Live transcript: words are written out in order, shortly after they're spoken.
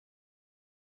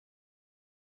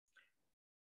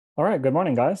All right, good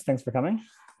morning, guys. Thanks for coming.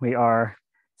 We are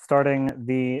starting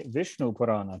the Vishnu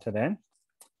Purana today.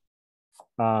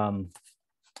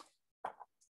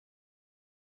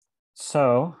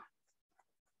 So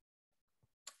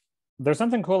there's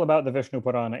something cool about the Vishnu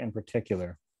Purana in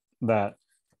particular that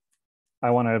I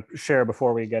want to share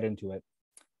before we get into it.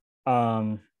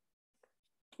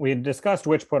 We discussed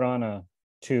which Purana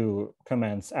to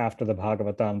commence after the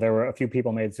Bhagavatam. There were a few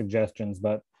people made suggestions,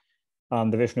 but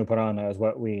the Vishnu Purana is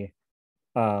what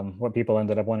people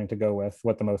ended up wanting to go with,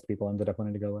 what the most people ended up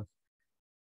wanting to go with.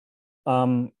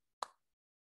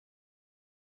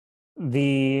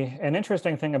 An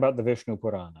interesting thing about the Vishnu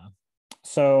Purana.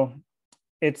 So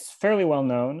it's fairly well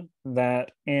known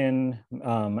that in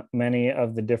many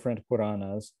of the different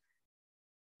Puranas,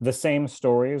 the same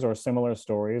stories or similar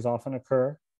stories often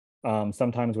occur,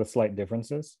 sometimes with slight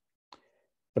differences.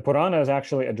 The Puranas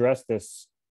actually address this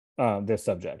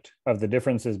subject of the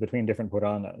differences between different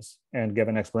Puranas and give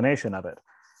an explanation of it.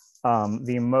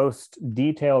 The most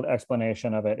detailed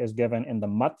explanation of it is given in the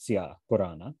Matsya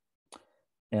Purana,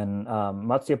 in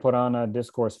Matsya Purana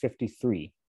Discourse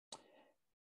 53,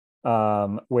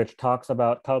 which talks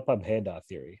about Kalpa Bheda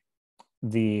theory.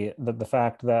 The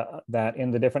fact that in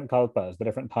the different kalpas, the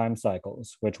different time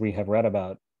cycles, which we have read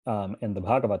about in the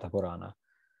Bhagavata Purana,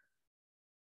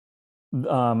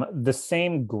 the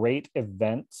same great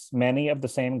events, many of the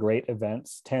same great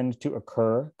events tend to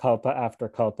occur kalpa after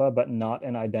kalpa, but not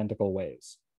in identical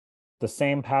ways. The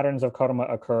same patterns of karma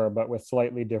occur, but with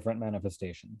slightly different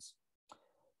manifestations.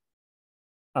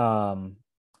 And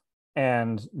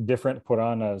different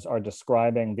Puranas are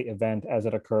describing the event as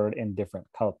it occurred in different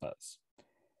kalpas.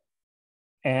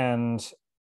 And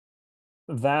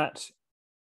that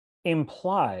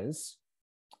implies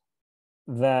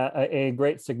that a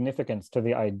great significance to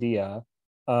the idea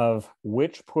of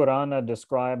which Purana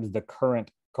describes the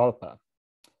current kalpa.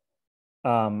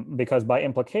 Because by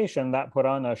implication, that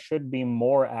Purana should be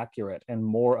more accurate and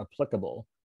more applicable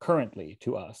currently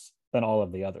to us than all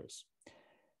of the others.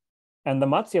 And the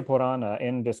Matsya Purana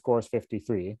in Discourse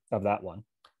 53 of that one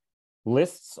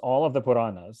lists all of the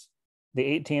Puranas, the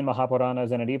 18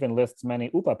 Mahapuranas, and it even lists many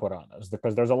Upapuranas,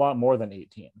 because there's a lot more than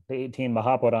 18. The 18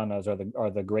 Mahapuranas are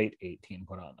the great 18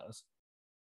 Puranas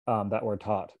that were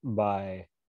taught by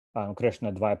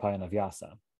Krishna, Dvaipayana,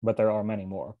 Vyasa, but there are many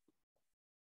more.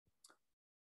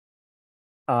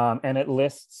 And it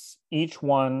lists each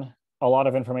one, a lot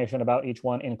of information about each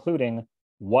one, including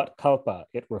what kalpa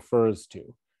it refers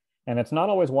to. And it's not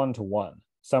always one-to-one.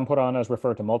 Some Puranas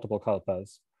refer to multiple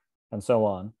kalpas and so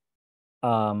on.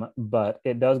 But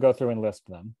it does go through and list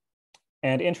them.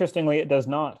 And interestingly, it does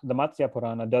not, the Matsya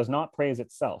Purana does not praise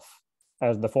itself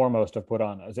as the foremost of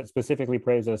Puranas. It specifically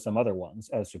praises some other ones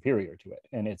as superior to it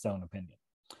in its own opinion.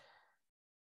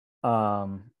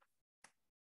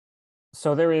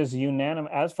 So there is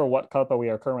as for what kalpa we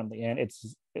are currently in,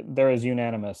 there is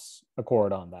unanimous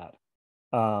accord on that.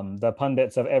 The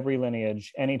pundits of every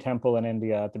lineage, any temple in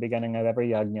India, at the beginning of every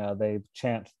yajna, they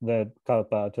chant the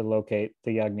kalpa to locate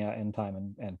the yajna in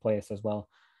time and place as well.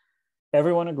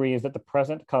 Everyone agrees that the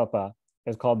present kalpa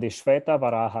is called the Shveta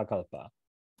Varaha Kalpa,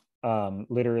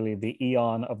 literally the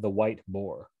eon of the white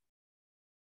boar,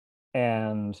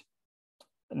 and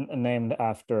named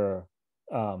after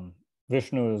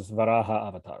Vishnu's Varaha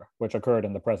avatar, which occurred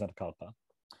in the present kalpa.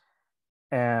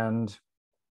 And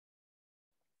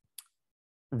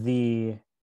the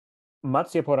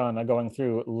Matsya Purana going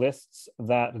through lists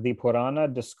that the Purana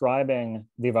describing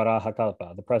the Varaha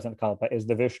Kalpa, the present Kalpa, is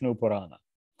the Vishnu Purana.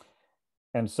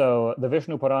 And so the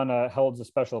Vishnu Purana holds a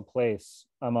special place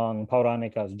among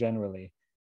Pauranikas generally,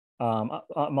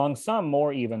 among some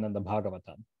more even than the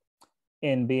Bhagavatam,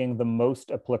 in being the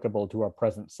most applicable to our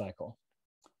present cycle.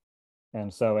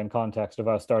 And so in context of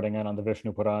us starting in on the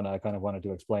Vishnu Purana, I kind of wanted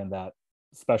to explain that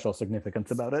special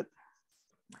significance about it.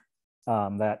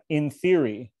 That in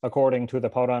theory, according to the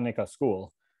Pauranika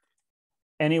school,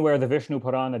 anywhere the Vishnu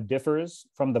Purana differs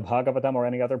from the Bhagavatam or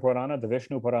any other Purana, the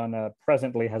Vishnu Purana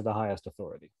presently has the highest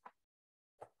authority.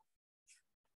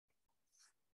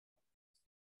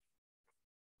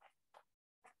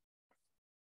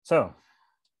 So,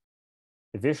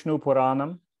 the Vishnu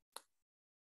Puranam,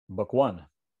 Book 1,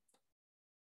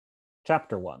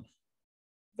 Chapter 1.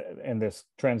 In this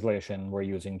translation, we're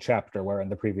using chapter, where in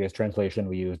the previous translation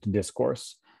we used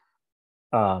discourse.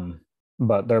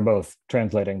 But they're both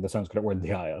translating the Sanskrit word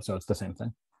dhyaya, so it's the same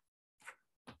thing.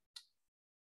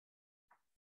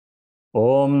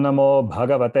 Om Namo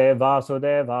Bhagavate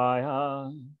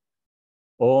Vasudevaya.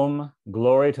 Om,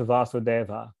 glory to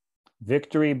Vasudeva.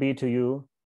 Victory be to you,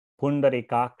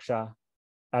 Pundarikaksha.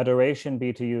 Adoration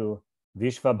be to you,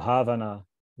 Vishvabhavana,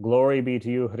 Glory be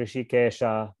to you,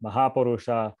 Hrishikesha,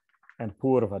 Mahapurusha, and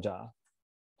Purvaja.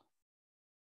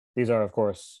 These are, of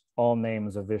course, all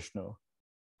names of Vishnu.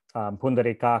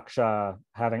 Pundarikaksha,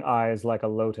 having eyes like a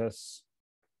lotus.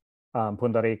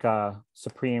 Pundarika,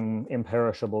 supreme,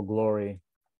 imperishable glory.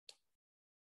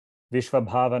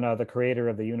 Vishvabhavana, the creator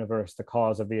of the universe, the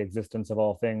cause of the existence of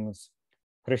all things.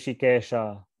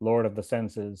 Hrishikesha, lord of the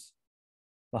senses.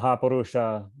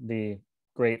 Mahapurusha, the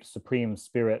great supreme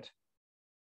spirit.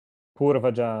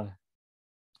 Purvaja,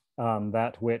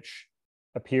 that which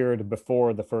appeared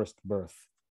before the first birth,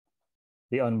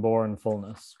 the unborn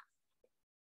fullness.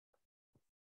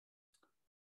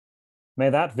 May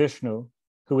that Vishnu,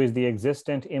 who is the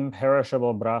existent,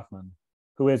 imperishable Brahman,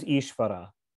 who is Ishvara,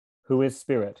 who is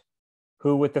spirit,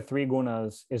 who with the three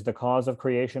gunas is the cause of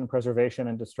creation, preservation,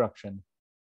 and destruction,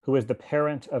 who is the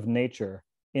parent of nature,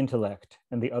 intellect,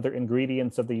 and the other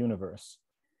ingredients of the universe,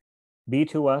 be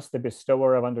to us the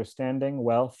bestower of understanding,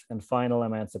 wealth, and final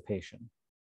emancipation.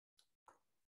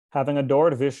 Having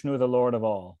adored Vishnu, the Lord of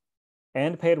all,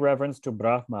 and paid reverence to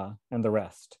Brahma and the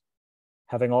rest,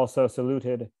 having also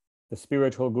saluted the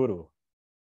spiritual guru,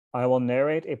 I will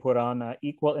narrate a Purana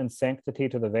equal in sanctity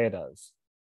to the Vedas.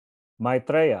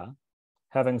 Maitreya,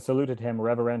 having saluted him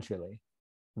reverentially,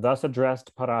 thus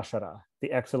addressed Parashara,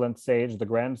 the excellent sage, the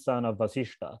grandson of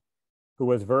Vasishta, who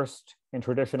was versed in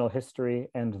traditional history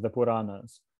and the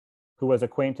Puranas, who was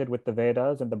acquainted with the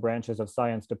Vedas and the branches of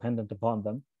science dependent upon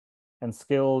them, and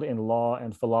skilled in law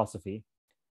and philosophy,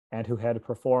 and who had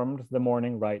performed the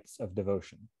morning rites of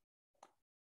devotion.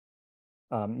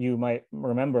 You might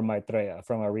remember Maitreya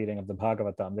from our reading of the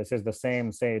Bhagavatam. This is the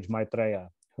same sage Maitreya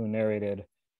who narrated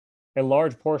a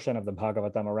large portion of the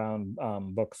Bhagavatam, around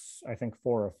books, I think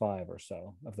 4 or 5 or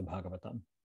so of the Bhagavatam.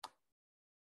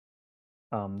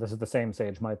 This is the same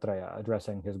sage Maitreya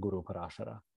addressing his guru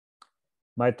Parashara.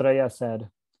 Maitreya said,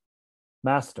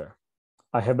 Master,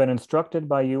 I have been instructed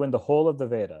by you in the whole of the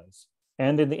Vedas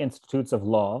and in the institutes of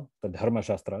law, the Dharma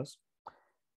Shastras,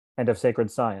 and of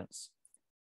sacred science.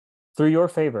 Through your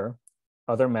favor,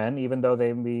 other men, even though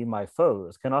they be my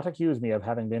foes, cannot accuse me of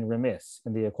having been remiss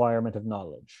in the acquirement of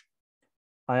knowledge.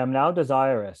 I am now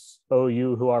desirous, O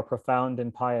you who are profound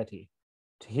in piety,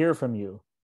 to hear from you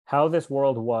how this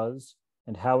world was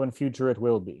and how in future it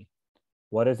will be.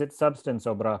 What is its substance,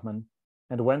 O Brahman,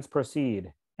 and whence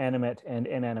proceed animate and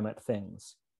inanimate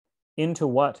things? Into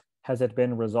what has it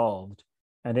been resolved,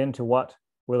 and into what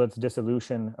will its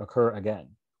dissolution occur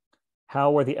again?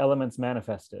 How were the elements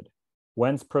manifested?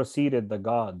 Whence proceeded the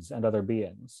gods and other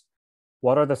beings?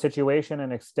 What are the situation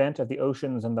and extent of the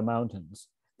oceans and the mountains,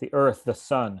 the earth, the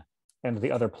sun, and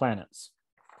the other planets?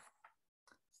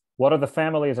 What are the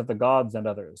families of the gods and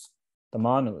others, the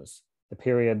Manus, the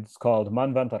periods called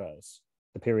Manvantaras,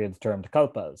 the periods termed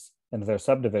Kalpas, and their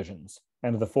subdivisions,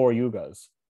 and the 4 yugas,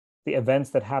 the events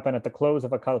that happen at the close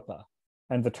of a Kalpa,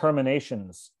 and the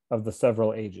terminations of the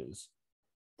several ages,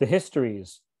 the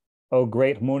histories, O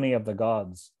great Muni of the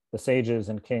gods, the sages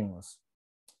and kings,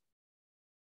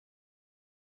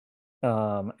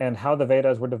 and how the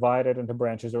Vedas were divided into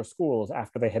branches or schools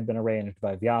after they had been arranged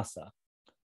by Vyasa,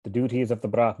 the duties of the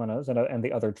Brahmanas and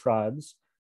the other tribes,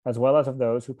 as well as of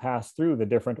those who pass through the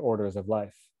different orders of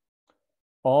life.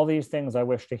 All these things I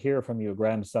wish to hear from you,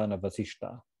 grandson of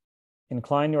Vasishta.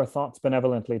 Incline your thoughts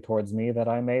benevolently towards me, that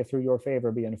I may through your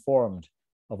favor be informed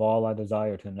of all I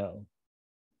desire to know.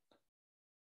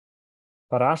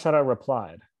 Parashara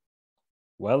replied,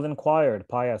 Well inquired,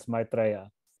 pious Maitreya.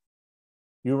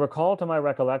 You recall to my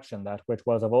recollection that which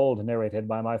was of old narrated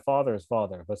by my father's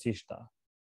father, Vasishta.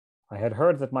 I had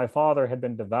heard that my father had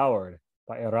been devoured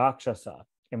by a Rakshasa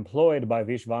employed by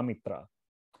Vishvamitra.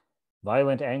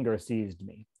 Violent anger seized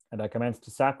me, and I commenced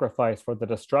to sacrifice for the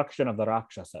destruction of the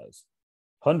Rakshasas.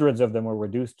 Hundreds of them were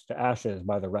reduced to ashes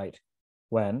by the rite,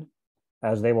 when,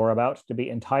 as they were about to be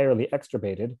entirely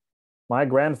extirpated, my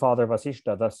grandfather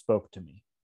Vasishta thus spoke to me.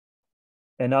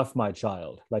 Enough, my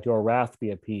child, let your wrath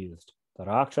be appeased. The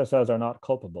Rakshasas are not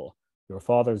culpable. Your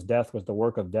father's death was the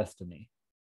work of destiny.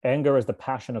 Anger is the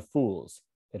passion of fools.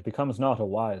 It becomes not a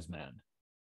wise man.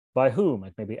 By whom,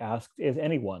 it may be asked, is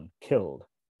anyone killed?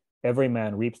 Every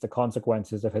man reaps the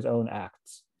consequences of his own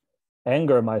acts.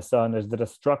 Anger, my son, is the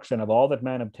destruction of all that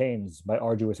man obtains by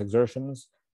arduous exertions,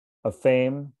 of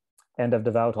fame, and of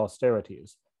devout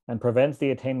austerities, and prevents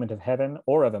the attainment of heaven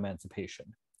or of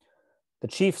emancipation. The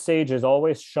chief sages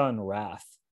always shun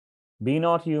wrath. Be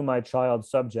not you, my child,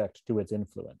 subject to its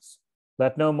influence.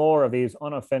 Let no more of these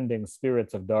unoffending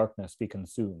spirits of darkness be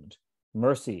consumed.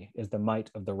 Mercy is the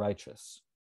might of the righteous.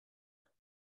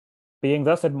 Being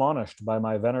thus admonished by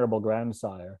my venerable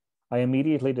grandsire, I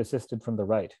immediately desisted from the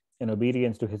rite, in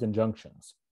obedience to his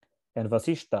injunctions, and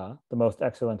Vasishta, the most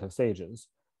excellent of sages,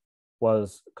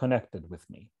 was connected with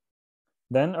me.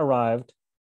 Then arrived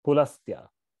Pulastya,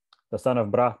 the son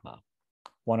of Brahma,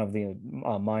 one of the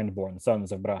mind-born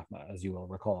sons of Brahma, as you will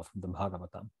recall from the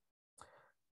Bhagavatam,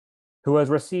 who was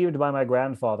received by my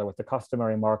grandfather with the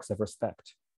customary marks of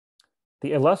respect.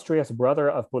 The illustrious brother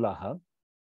of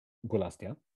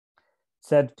Pulastya,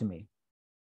 said to me,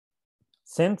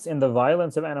 "Since in the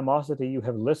violence of animosity you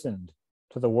have listened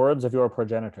to the words of your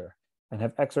progenitor and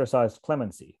have exercised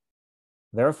clemency,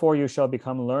 therefore you shall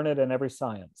become learned in every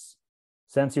science,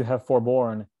 since you have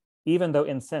forborne, even though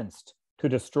incensed, to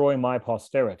destroy my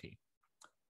posterity."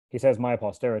 He says my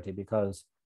posterity because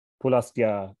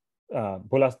Pulastya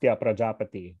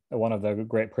Prajapati, one of the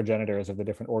great progenitors of the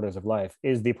different orders of life,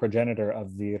 is the progenitor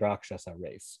of the Rakshasa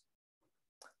race.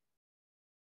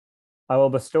 "I will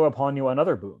bestow upon you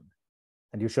another boon,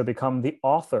 and you shall become the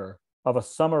author of a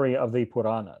summary of the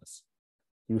Puranas.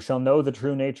 You shall know the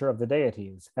true nature of the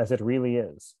deities as it really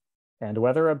is, and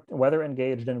whether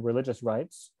engaged in religious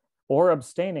rites or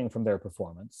abstaining from their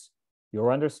performance,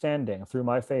 your understanding through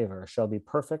my favor shall be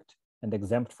perfect and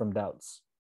exempt from doubts."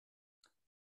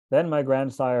 Then my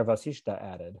grandsire Vasishta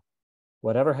added,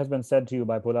 "Whatever has been said to you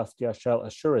by Pulastya shall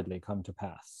assuredly come to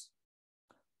pass."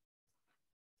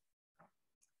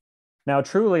 Now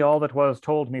truly all that was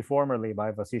told me formerly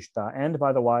by Vasishta and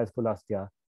by the wise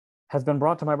Pulastya has been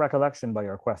brought to my recollection by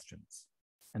your questions,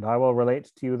 and I will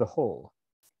relate to you the whole,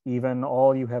 even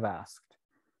all you have asked.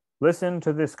 Listen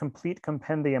to this complete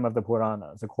compendium of the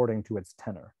Puranas according to its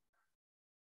tenor.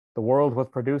 The world was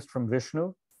produced from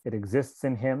Vishnu, it exists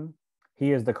in him,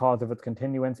 he is the cause of its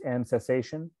continuance and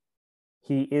cessation,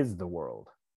 he is the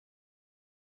world.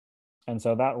 And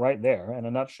so that right there, in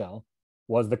a nutshell,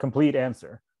 was the complete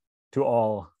answer to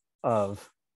all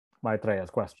of Maitreya's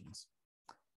questions.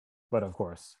 But of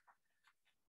course,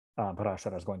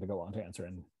 Parashara is going to go on to answer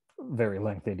in very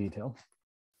lengthy detail.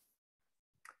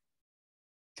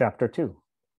 Chapter 2.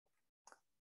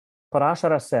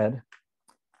 Parashara said,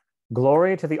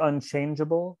 "Glory to the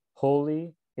unchangeable,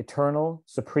 holy, eternal,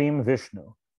 supreme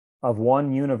Vishnu, of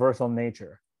one universal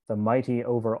nature, the mighty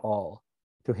over all,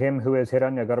 to him who is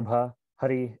Hiranyagarbha,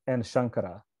 Hari, and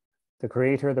Shankara, the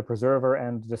creator, the preserver,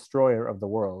 and destroyer of the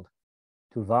world,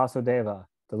 to Vasudeva,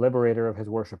 the liberator of his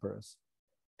worshippers,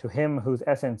 to him whose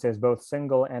essence is both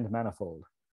single and manifold,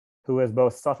 who is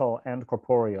both subtle and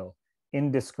corporeal,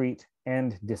 indiscreet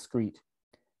and discrete,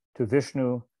 to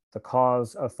Vishnu, the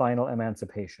cause of final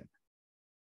emancipation.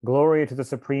 Glory to the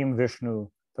supreme Vishnu,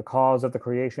 the cause of the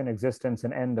creation, existence,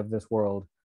 and end of this world,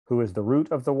 who is the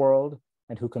root of the world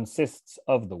and who consists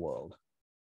of the world.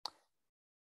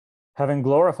 Having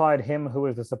glorified him who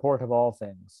is the support of all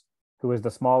things, who is the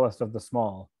smallest of the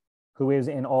small, who is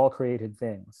in all created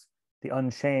things, the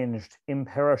unchanged,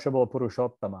 imperishable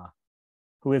Purushottama,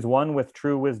 who is one with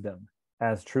true wisdom,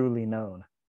 as truly known,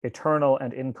 eternal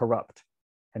and incorrupt,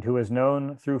 and who is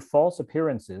known through false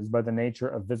appearances by the nature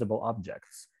of visible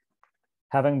objects.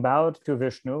 Having bowed to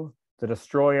Vishnu, the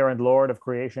destroyer and lord of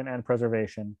creation and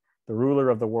preservation, the ruler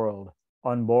of the world,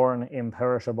 unborn,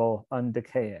 imperishable,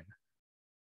 undecaying,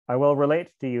 I will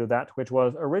relate to you that which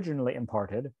was originally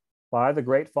imparted by the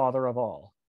great father of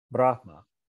all, Brahma,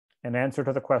 in answer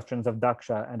to the questions of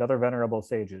Daksha and other venerable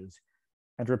sages,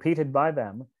 and repeated by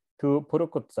them to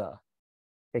Purukutsa,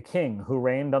 a king who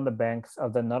reigned on the banks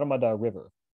of the Narmada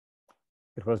river.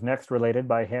 It was next related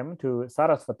by him to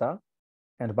Sarasvata,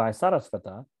 and by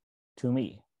Sarasvata to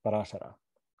me, Parashara.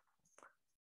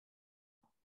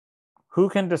 Who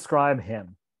can describe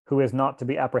him who is not to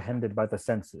be apprehended by the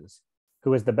senses,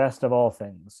 who is the best of all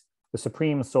things, the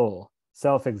supreme soul,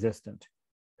 self-existent,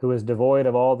 who is devoid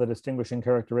of all the distinguishing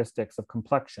characteristics of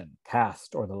complexion,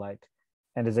 caste, or the like,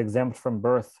 and is exempt from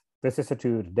birth,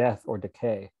 vicissitude, death, or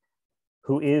decay,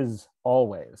 who is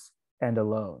always and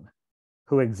alone,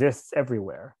 who exists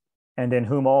everywhere, and in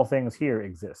whom all things here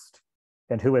exist,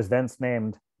 and who is thence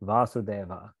named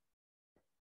Vasudeva.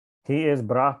 He is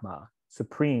Brahma,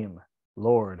 supreme,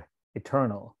 Lord,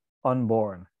 eternal,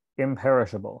 unborn,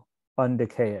 imperishable,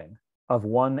 undecaying, of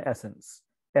one essence,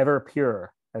 ever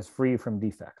pure as free from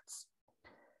defects.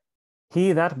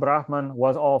 He, that Brahman,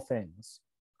 was all things,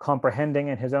 comprehending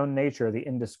in his own nature the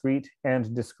indiscrete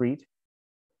and discrete.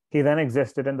 He then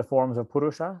existed in the forms of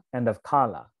Purusha and of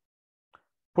Kala.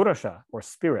 Purusha, or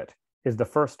spirit, is the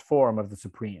first form of the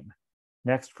supreme.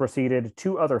 Next proceeded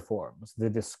two other forms, the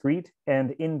discrete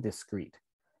and indiscrete,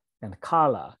 and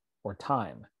Kala, or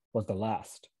time, was the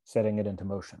last, setting it into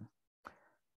motion.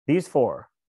 These four,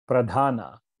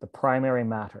 Pradhana, the primary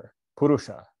matter,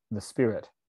 Purusha, the spirit,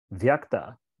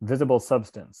 Vyakta, visible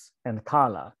substance, and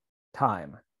Kala,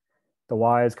 time. the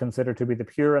wise consider to be the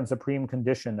pure and supreme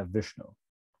condition of Vishnu.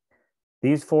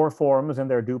 These four forms in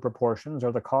their due proportions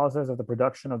are the causes of the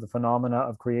production of the phenomena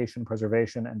of creation,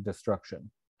 preservation, and destruction.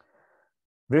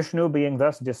 Vishnu, being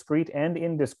thus discrete and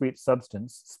indiscrete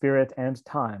substance, spirit, and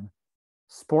time,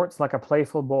 sports like a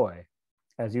playful boy,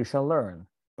 as you shall learn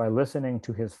by listening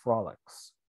to his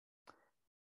frolics.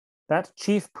 That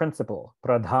chief principle,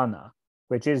 pradhana,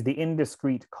 which is the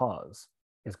indiscrete cause,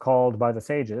 is called by the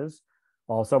sages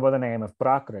also by the name of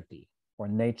prakriti, or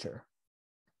nature.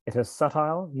 It is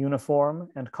subtle, uniform,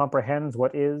 and comprehends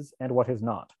what is and what is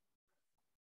not,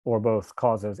 or both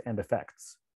causes and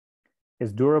effects,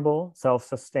 is durable,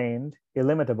 self-sustained,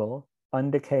 illimitable,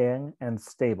 undecaying, and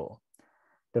stable,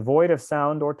 devoid of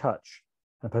sound or touch,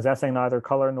 and possessing neither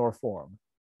color nor form,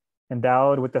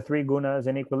 endowed with the three gunas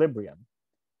in equilibrium.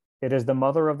 It is the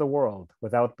mother of the world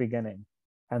without beginning,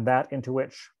 and that into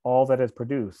which all that is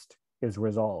produced is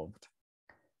resolved.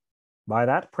 By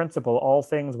that principle, all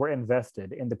things were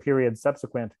invested in the period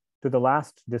subsequent to the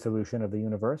last dissolution of the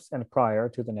universe and prior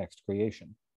to the next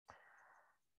creation.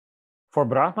 For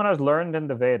Brahmanas learned in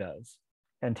the Vedas,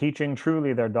 and teaching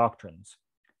truly their doctrines,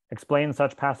 explain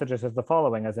such passages as the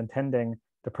following as intending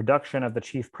the production of the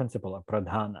chief principle of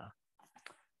pradhana.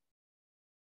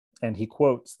 And he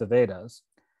quotes the Vedas: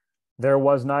 "There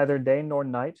was neither day nor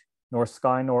night, nor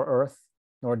sky nor earth,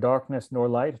 nor darkness nor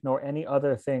light, nor any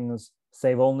other things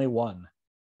save only one,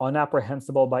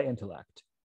 unapprehensible by intellect,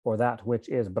 or that which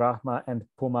is Brahma and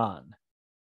Puman,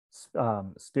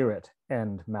 spirit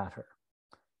and matter."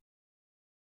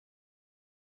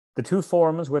 The two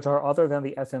forms which are other than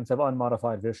the essence of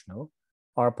unmodified Vishnu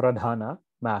are pradhana,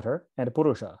 matter, and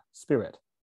purusha, spirit.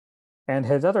 And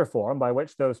his other form, by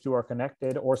which those two are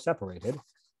connected or separated,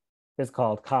 is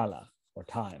called kala, or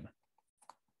time.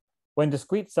 When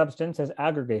discrete substance is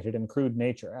aggregated in crude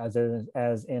nature,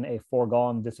 as in a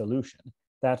foregone dissolution,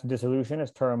 that dissolution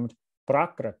is termed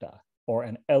prakrita, or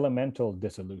an elemental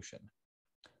dissolution.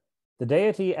 The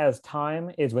deity as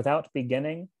time is without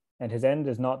beginning, and his end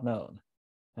is not known.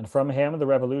 And from him the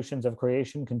revolutions of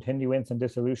creation, continuance, and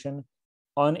dissolution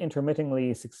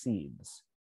unintermittingly succeeds.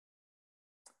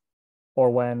 Or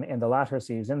when in the latter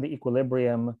season the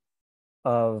equilibrium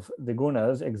of the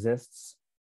gunas exists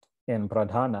in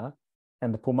pradhana,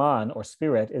 and the puman, or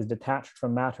spirit, is detached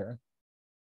from matter,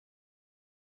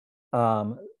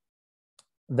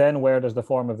 then where does the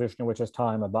form of Vishnu, which is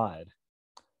time, abide?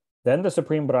 Then the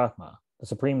supreme Brahma, the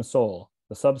supreme soul,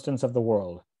 the substance of the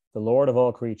world, the Lord of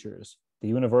all creatures, the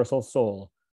universal soul,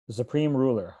 the supreme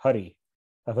ruler, Hari,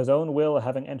 of his own will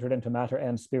having entered into matter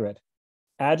and spirit,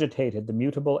 agitated the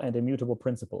mutable and immutable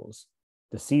principles,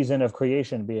 the season of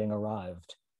creation being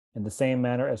arrived, in the same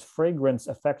manner as fragrance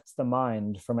affects the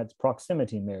mind from its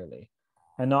proximity merely,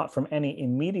 and not from any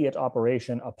immediate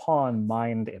operation upon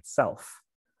mind itself.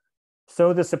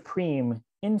 So the Supreme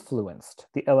influenced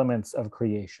the elements of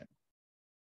creation.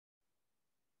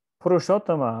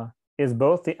 Purushottama is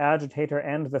both the agitator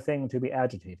and the thing to be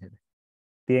agitated,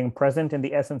 being present in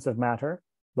the essence of matter,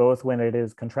 both when it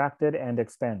is contracted and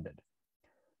expanded.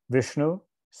 Vishnu,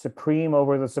 supreme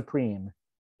over the supreme,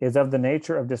 is of the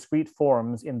nature of discrete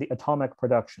forms in the atomic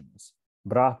productions,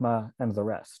 Brahma and the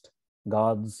rest,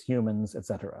 gods, humans,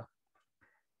 etc.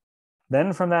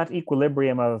 Then from that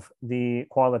equilibrium of the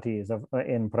qualities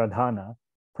in pradhana,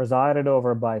 presided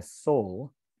over by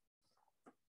soul,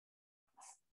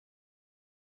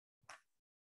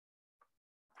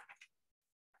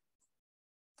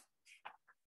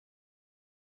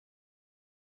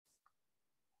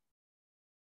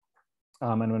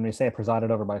 and when we say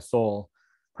presided over by soul,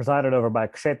 presided over by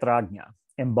kshetrajna,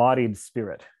 embodied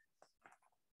spirit.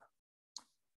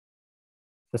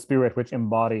 The spirit which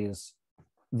embodies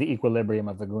the equilibrium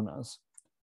of the gunas,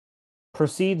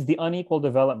 proceeds the unequal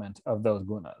development of those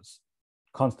gunas,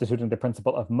 constituting the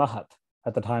principle of mahat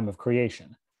at the time of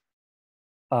creation.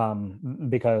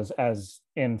 Because as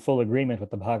in full agreement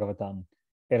with the Bhagavatam,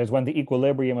 it is when the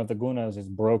equilibrium of the gunas is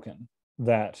broken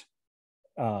that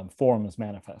forms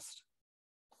manifest.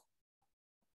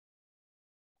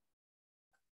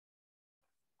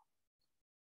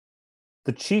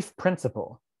 The chief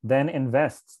principle then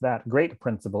invests that great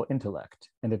principle, intellect,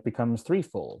 and it becomes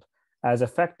threefold, as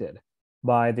affected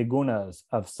by the gunas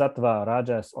of sattva,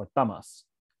 rajas, or tamas,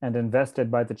 and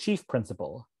invested by the chief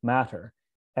principle, matter,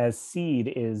 as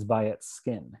seed is by its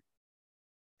skin.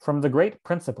 From the great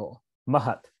principle,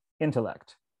 mahat,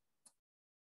 intellect,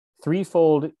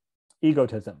 threefold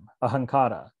egotism,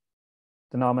 ahankara,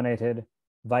 denominated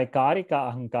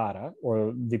vaikarika ahankara,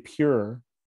 or the pure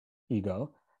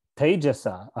ego,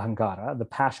 tejasa ahankara, the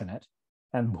passionate,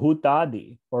 and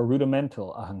bhutadi, or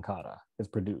rudimental ahankara, is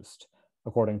produced.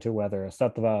 according to whether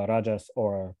sattva, rajas,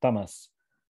 or tamas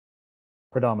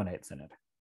predominates in it.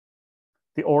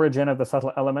 The origin of the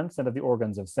subtle elements and of the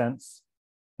organs of sense,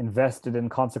 invested in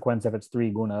consequence of its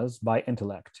three gunas by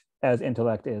intellect, as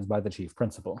intellect is by the chief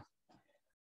principle.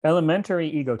 Elementary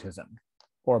egotism,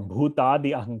 or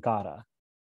bhutadi ahankara,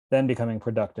 then becoming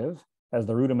productive as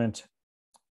the rudiment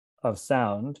of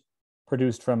sound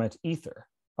produced from its ether,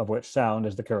 of which sound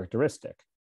is the characteristic,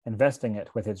 investing it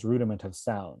with its rudiment of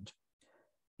sound.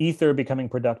 Ether becoming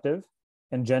productive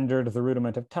engendered the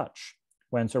rudiment of touch,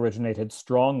 whence originated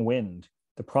strong wind,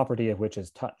 the property of which is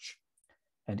touch.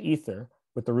 And ether,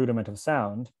 with the rudiment of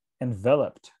sound,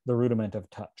 enveloped the rudiment of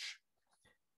touch.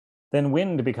 Then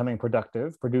wind becoming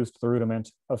productive produced the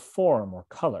rudiment of form or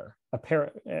color,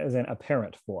 as in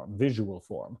apparent form, visual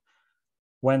form,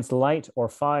 whence light or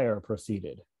fire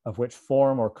proceeded, of which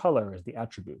form or color is the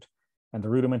attribute, and the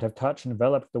rudiment of touch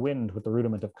enveloped the wind with the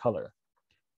rudiment of color.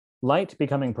 Light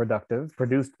becoming productive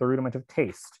produced the rudiment of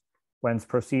taste, whence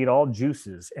proceed all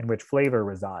juices in which flavor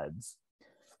resides,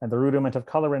 and the rudiment of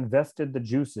color invested the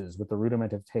juices with the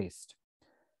rudiment of taste.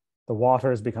 The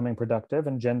waters becoming productive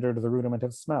engendered the rudiment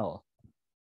of smell,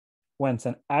 whence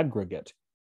an aggregate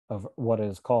of what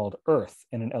is called earth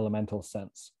in an elemental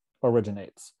sense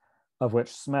originates, of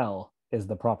which smell is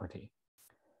the property.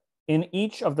 In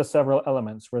each of the several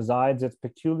elements resides its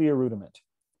peculiar rudiment.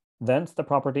 Thence the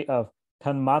property of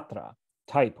tanmatra,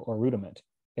 type or rudiment,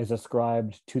 is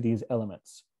ascribed to these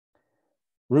elements.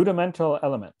 Rudimental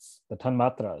elements, the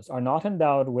tanmatras, are not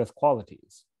endowed with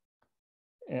qualities,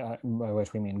 by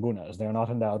which we mean gunas. They are not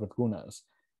endowed with gunas,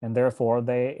 and therefore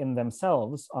they in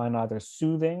themselves are neither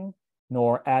soothing,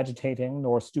 nor agitating,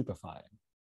 nor stupefying.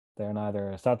 They are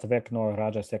neither sattvic, nor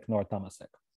rajasic, nor tamasic.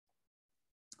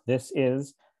 This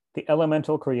is the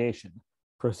elemental creation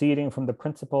proceeding from the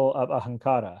principle of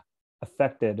ahankara,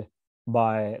 affected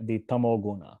by the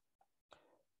tamoguna.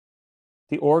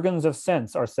 The organs of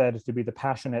sense are said to be the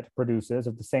passionate produces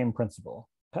of the same principle.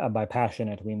 By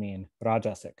passionate, we mean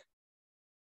rajasic,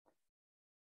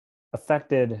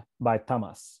 affected by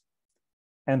tamas.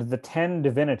 And the 10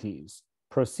 divinities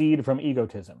proceed from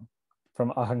egotism,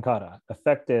 from ahankara,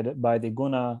 affected by the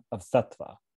guna of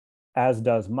sattva, as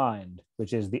does mind,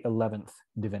 which is the 11th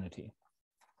divinity.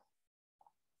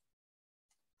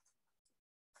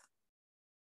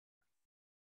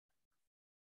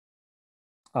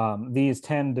 These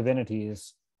 10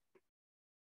 divinities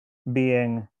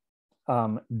being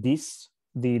Dis,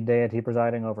 the deity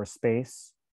presiding over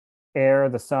space, air,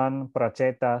 the sun,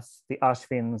 Prachetas, the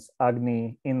Ashvins,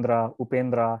 Agni, Indra,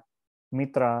 Upendra,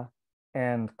 Mitra,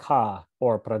 and Ka,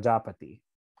 or Prajapati,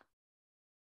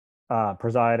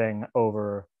 presiding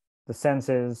over the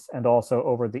senses and also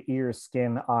over the ear,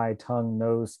 skin, eye, tongue,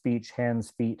 nose, speech,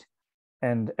 hands, feet,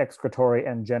 and excretory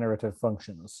and generative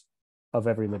functions of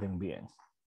every living being.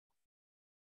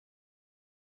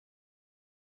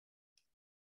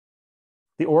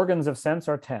 The organs of sense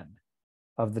are 10.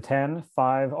 Of the 10,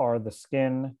 5 are the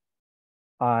skin,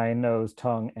 eye, nose,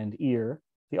 tongue, and ear,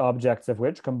 the objects of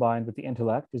which, combined with the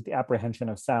intellect, is the apprehension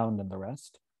of sound and the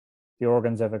rest. The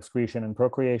organs of excretion and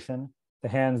procreation, the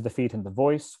hands, the feet, and the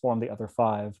voice form the other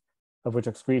 5, of which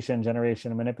excretion,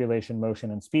 generation, manipulation, motion,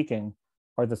 and speaking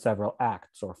are the several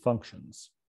acts or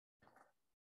functions.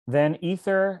 Then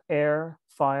ether, air,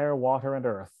 fire, water, and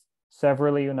earth,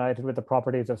 severally united with the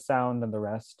properties of sound and the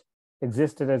rest,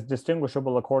 existed as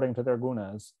distinguishable according to their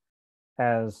gunas,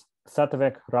 as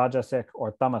sattvic, rajasic,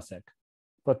 or tamasic,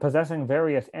 but possessing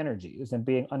various energies and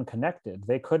being unconnected,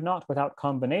 they could not, without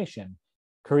combination,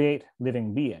 create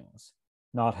living beings,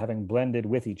 not having blended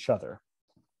with each other.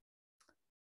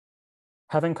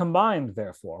 Having combined,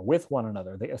 therefore, with one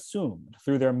another, they assumed,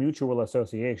 through their mutual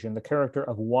association, the character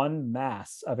of one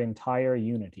mass of entire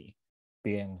unity,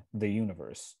 being the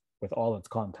universe, with all its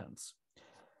contents.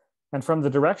 And from the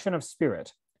direction of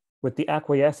spirit, with the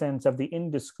acquiescence of the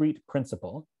indiscrete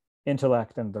principle,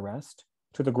 intellect and the rest,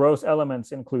 to the gross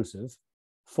elements inclusive,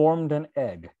 formed an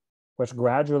egg, which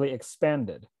gradually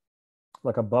expanded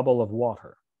like a bubble of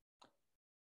water.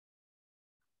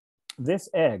 This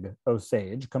egg, O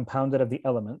sage, compounded of the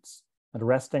elements and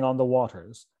resting on the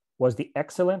waters, was the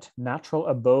excellent natural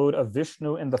abode of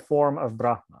Vishnu in the form of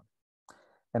Brahma.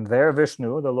 And there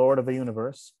Vishnu, the Lord of the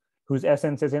universe, whose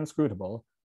essence is inscrutable,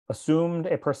 assumed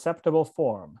a perceptible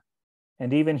form,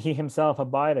 and even he himself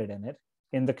abided in it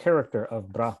in the character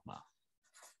of Brahma.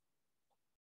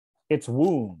 Its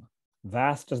womb,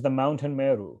 vast as the mountain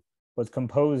Meru, was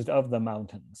composed of the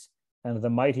mountains, and the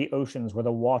mighty oceans were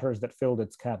the waters that filled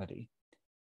its cavity.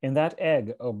 In that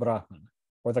egg, O Brahman,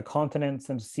 were the continents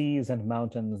and seas and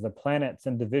mountains, the planets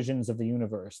and divisions of the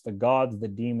universe, the gods, the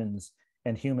demons,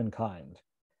 and humankind.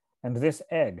 And this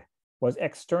egg was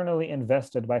externally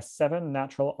invested by 7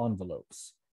 natural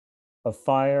envelopes of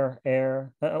fire,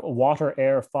 air, water,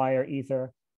 air, fire,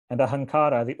 ether, and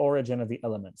ahankara, the origin of the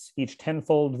elements, each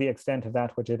tenfold the extent of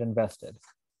that which it invested.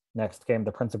 Next came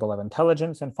the principle of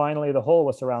intelligence, and finally the whole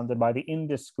was surrounded by the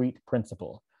indiscrete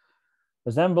principle,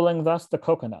 resembling thus the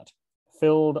coconut,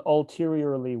 filled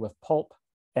ulteriorly with pulp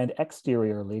and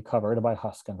exteriorly covered by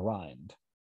husk and rind.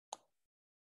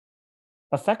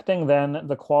 Affecting then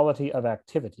the quality of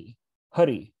activity,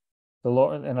 Hari, the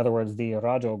Lord, in other words, the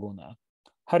Rajoguna,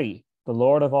 Hari, the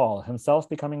Lord of all, himself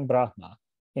becoming Brahma,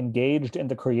 engaged in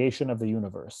the creation of the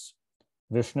universe.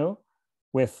 Vishnu,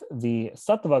 with the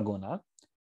Sattva Guna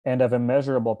and of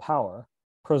immeasurable power,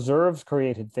 preserves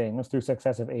created things through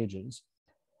successive ages,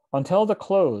 until the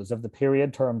close of the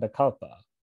period termed a kalpa,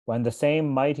 when the same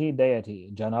mighty deity,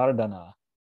 Janardana,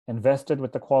 invested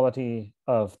with the quality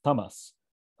of tamas,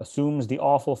 assumes the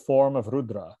awful form of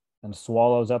Rudra and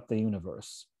swallows up the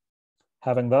universe.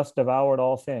 Having thus devoured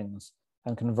all things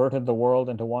and converted the world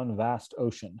into one vast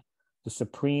ocean, the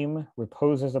Supreme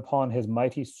reposes upon his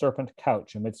mighty serpent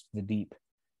couch amidst the deep.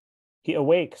 He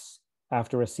awakes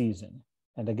after a season,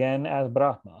 and again as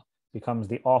Brahma becomes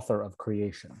the author of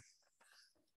creation.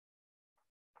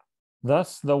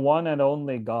 Thus, the one and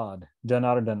only God,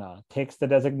 Janardana, takes the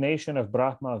designation of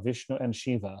Brahma, Vishnu, and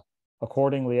Shiva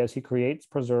accordingly as he creates,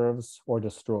 preserves, or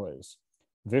destroys.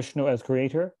 Vishnu as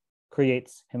creator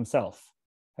creates himself.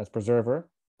 As preserver,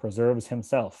 preserves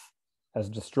himself. As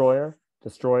destroyer,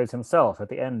 destroys himself at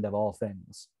the end of all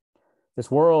things. This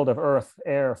world of earth,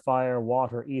 air, fire,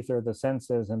 water, ether, the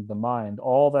senses, and the mind,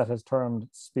 all that is termed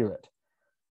spirit,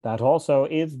 that also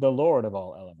is the Lord of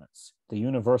all elements, the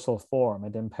universal form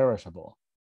and imperishable.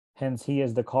 Hence he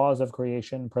is the cause of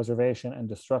creation, preservation, and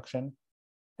destruction,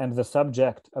 and the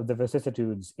subject of the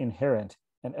vicissitudes inherent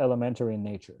and elementary in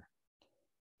nature.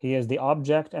 He is the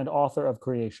object and author of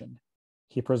creation.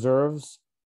 He preserves,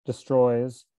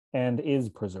 destroys, and is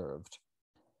preserved.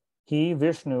 He,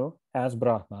 Vishnu, as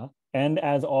Brahma, and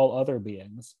as all other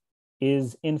beings,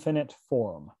 is infinite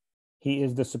form. He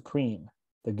is the supreme,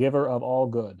 the giver of all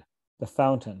good, the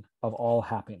fountain of all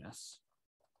happiness.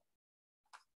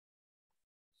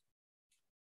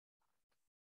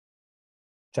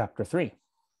 Chapter 3.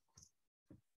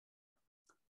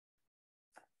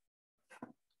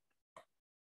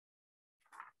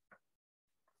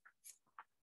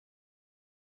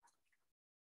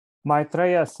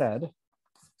 Maitreya said,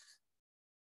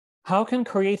 "How can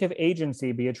creative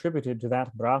agency be attributed to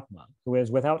that Brahma who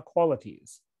is without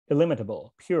qualities,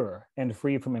 illimitable, pure, and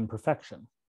free from imperfection?"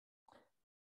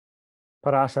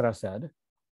 Parashara said,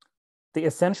 "The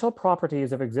essential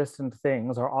properties of existent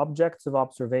things are objects of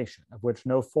observation of which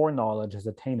no foreknowledge is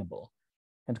attainable,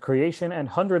 and creation and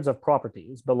hundreds of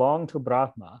properties belong to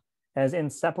Brahma as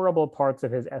inseparable parts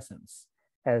of his essence,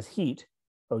 as heat,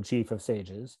 O chief of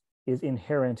sages, is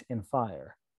inherent in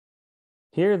fire.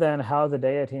 Hear then how the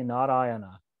deity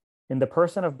Narayana, in the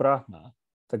person of Brahma,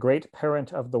 the great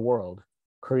parent of the world,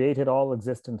 created all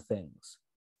existent things.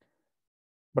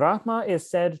 Brahma is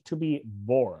said to be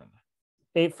born,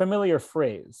 a familiar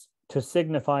phrase to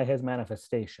signify his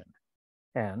manifestation,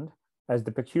 and as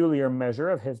the peculiar measure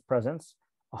of his presence,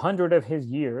 100 of his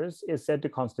years is said to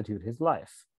constitute his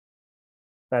life.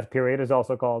 That period is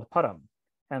also called Param,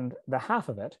 and the half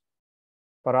of it,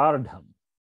 Parardham.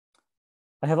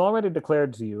 I have already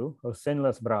declared to you, O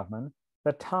sinless Brahman,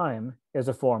 that time is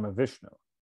a form of Vishnu.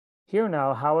 Hear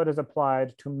now how it is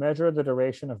applied to measure the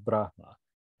duration of Brahma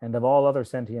and of all other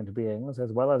sentient beings,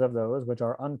 as well as of those which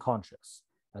are unconscious,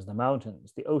 as the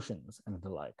mountains, the oceans, and the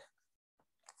like.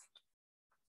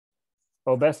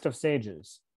 O best of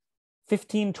sages,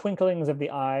 15 twinklings of the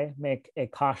eye make a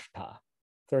kashta,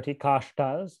 30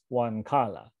 kashtas, 1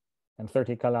 kala, and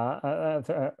 30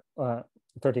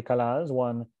 kalas,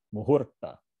 1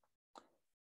 muhurta,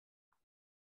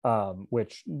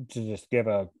 which, to just give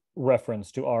a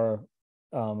reference to our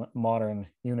modern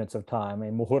units of time,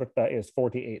 a muhurta is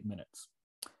 48 minutes.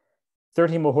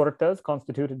 30 muhurtas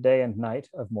constitute a day and night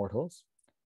of mortals.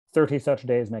 30 such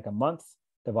days make a month,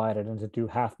 divided into 2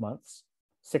 half months.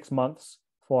 6 months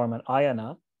form an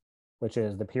ayana, which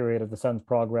is the period of the sun's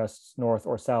progress north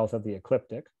or south of the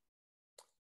ecliptic.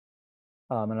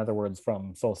 In other words,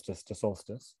 from solstice to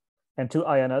solstice. And 2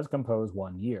 ayanas compose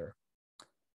 1 year.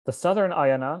 The southern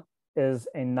ayana is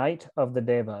a night of the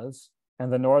devas,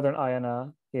 and the northern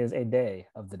ayana is a day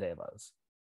of the devas.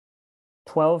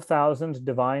 12,000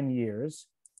 divine years,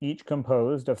 each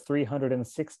composed of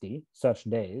 360 such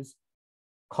days,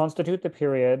 constitute the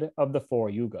period of the 4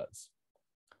 yugas.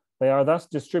 They are thus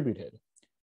distributed.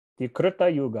 The Krita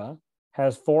Yuga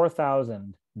has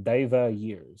 4,000 Daiva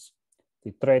years,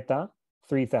 the Treta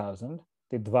 3,000,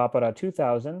 the Dvapara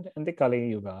 2,000, and the Kali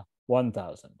Yuga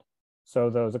 1,000. So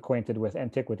those acquainted with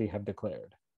antiquity have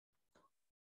declared.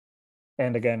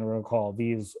 And again, recall,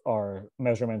 these are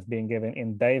measurements being given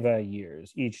in Daiva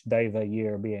years, each Daiva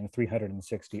year being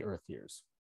 360 Earth years.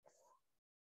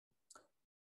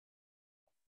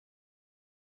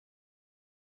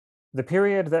 The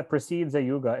period that precedes a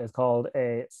yuga is called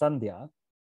a sandhya,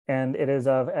 and it is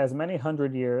of as many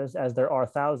hundred years as there are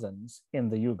thousands in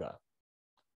the yuga.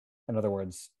 In other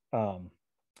words, 10%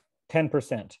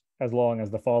 as long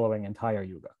as the following entire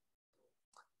yuga.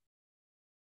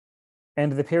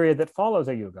 And the period that follows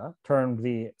a yuga, termed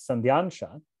the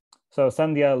sandhyansha, so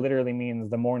sandhya literally means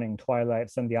the morning twilight,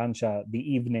 sandhyansha,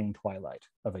 the evening twilight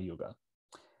of a yuga,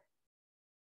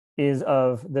 is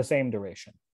of the same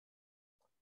duration.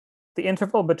 The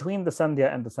interval between the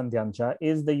sandhya and the sandhyansha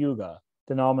is the yuga,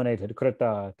 denominated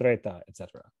krita, treta,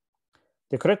 etc.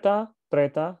 The krita,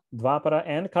 treta, dvapara,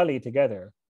 and kali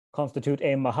together constitute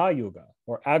a mahayuga,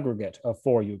 or aggregate of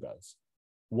 4 yugas.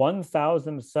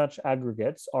 1,000 such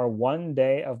aggregates are 1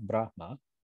 day of Brahma,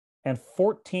 and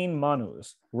 14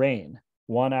 manus reign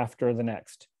one after the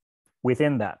next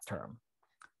within that term.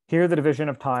 Here the division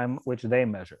of time which they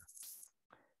measure.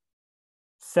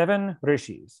 7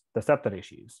 rishis, the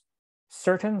Saptarishis,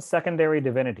 certain secondary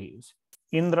divinities,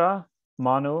 Indra,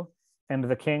 Manu, and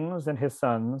the kings and his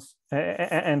sons,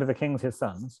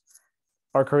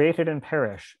 are created and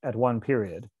perish at one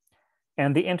period,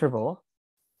 and the interval,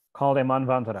 called a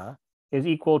manvantara, is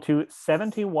equal to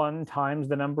 71 times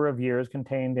the number of years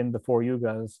contained in the 4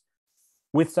 yugas,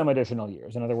 with some additional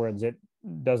years. In other words, it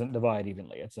doesn't divide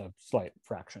evenly, it's a slight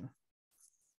fraction.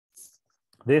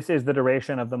 This is the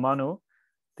duration of the Manu,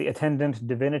 the attendant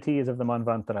divinities of the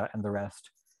manvantara, and the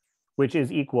rest, which is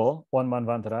equal, 1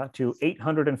 manvantara, to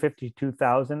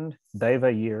 852,000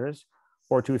 Daiva years,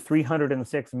 or to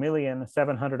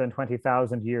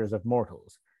 306,720,000 years of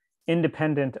mortals,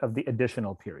 independent of the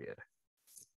additional period.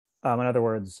 In other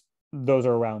words, those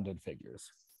are rounded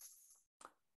figures.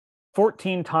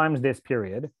 14 times this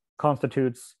period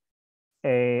constitutes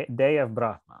a day of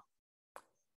Brahma,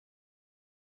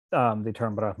 the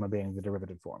term Brahma being the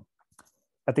derivative form.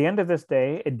 At the end of this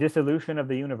day, a dissolution of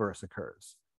the universe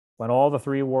occurs, when all the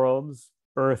 3 worlds,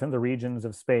 earth and the regions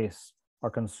of space, are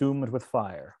consumed with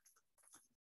fire.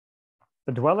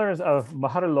 The dwellers of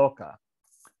Maharloka,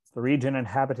 the region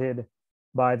inhabited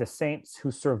by the saints who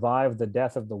survived the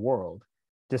death of the world,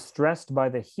 distressed by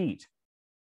the heat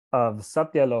of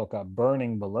Satyaloka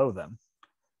burning below them,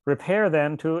 repair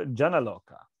then to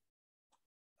Janaloka,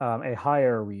 a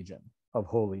higher region of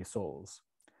holy souls.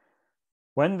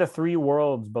 When the 3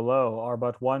 worlds below are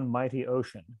but one mighty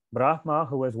ocean, Brahma,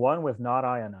 who is one with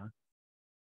Narayana,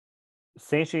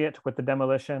 satiate with the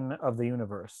demolition of the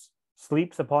universe,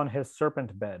 sleeps upon his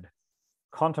serpent bed,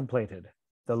 contemplated,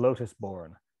 the lotus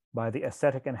born, by the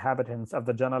ascetic inhabitants of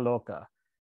the Janaloka,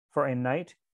 for a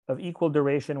night of equal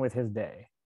duration with his day,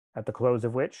 at the close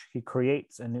of which he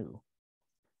creates anew.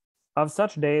 Of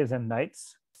such days and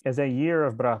nights is a year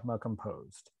of Brahma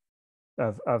composed,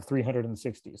 of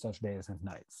 360 such days and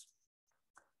nights.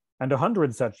 And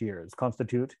 100 such years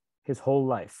constitute his whole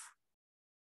life.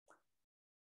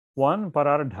 1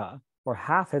 parardha, or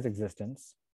half his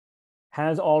existence,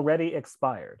 has already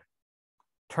expired,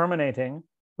 terminating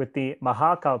with the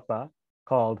Mahakalpa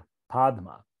called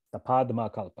Padma, the Padma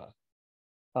Kalpa,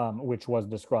 which was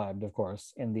described, of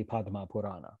course, in the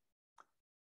Mahapurana.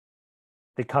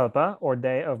 The Kalpa, or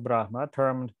day of Brahma,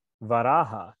 termed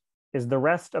Varaha, is the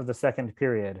rest of the second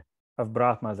period of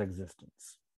Brahma's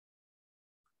existence,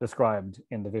 described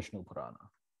in the Vishnu Purana.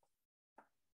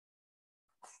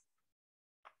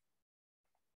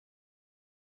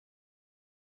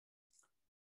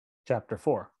 Chapter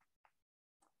 4.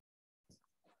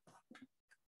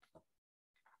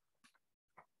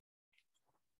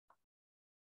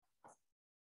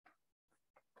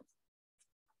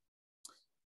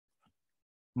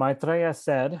 Maitreya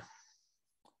said,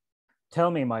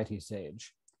 "Tell me, mighty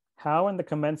sage, how in the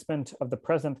commencement of the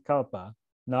present Kalpa,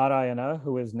 Narayana,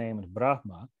 who is named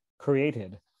Brahma,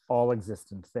 created all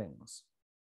existent things?"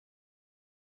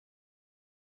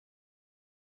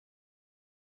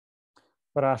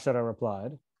 Parashara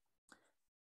replied,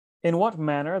 "In what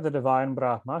manner the divine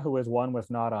Brahma, who is one with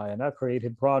Narayana,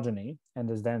 created progeny and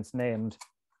is thence named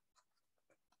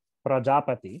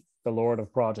Prajapati, the Lord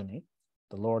of progeny,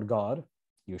 the Lord God,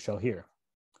 you shall hear.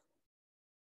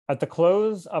 At the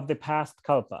close of the past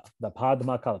Kalpa, the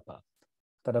Padma Kalpa,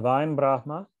 the divine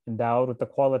Brahma, endowed with the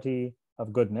quality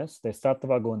of goodness, the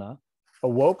Sattva Guna,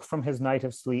 awoke from his night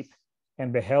of sleep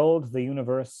and beheld the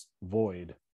universe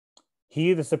void.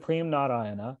 He, the supreme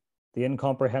Narayana, the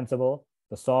incomprehensible,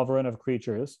 the sovereign of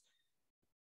creatures,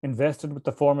 invested with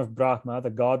the form of Brahma, the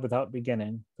God without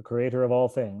beginning, the creator of all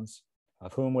things,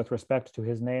 of whom, with respect to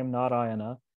his name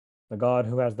Narayana, the God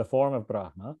who has the form of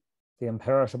Brahma, the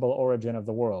imperishable origin of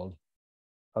the world,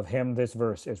 of him this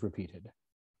verse is repeated.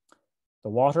 The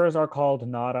waters are called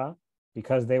Nara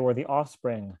because they were the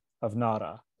offspring of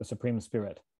Nara, the Supreme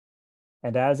Spirit.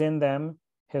 And as in them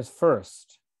his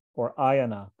first, or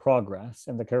ayana, progress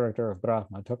in the character of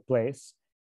Brahma took place,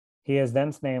 he is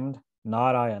thence named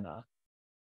Narayana,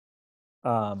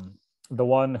 the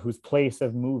one whose place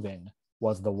of moving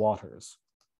was the waters.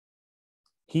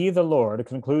 He, the Lord,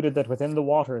 concluded that within the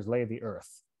waters lay the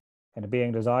earth, and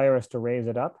being desirous to raise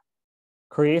it up,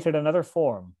 created another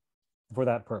form for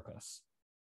that purpose.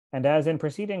 And as in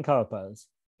preceding kalpas,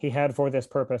 he had for this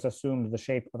purpose assumed the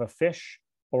shape of a fish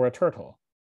or a turtle,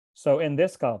 so in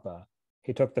this kalpa,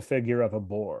 he took the figure of a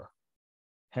boar,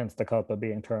 hence the kalpa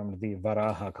being termed the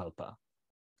Varaha kalpa.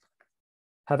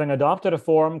 Having adopted a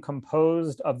form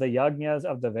composed of the yajnas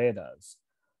of the Vedas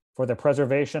for the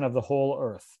preservation of the whole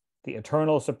earth, the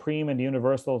eternal, supreme, and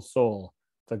universal soul,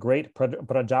 the great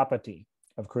Prajapati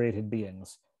of created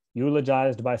beings,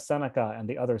 eulogized by Sanaka and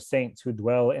the other saints who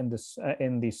dwell in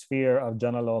the sphere of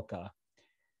Janaloka,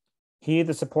 he,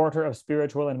 the supporter of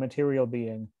spiritual and material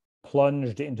being,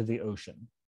 plunged into the ocean.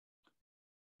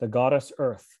 The goddess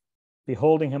Earth,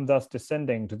 beholding him thus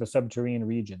descending to the subterranean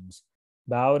regions,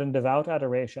 bowed in devout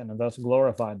adoration and thus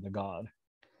glorified the god.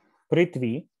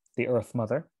 Prithvi, the Earth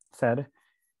Mother, said,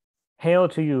 "Hail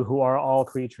to you who are all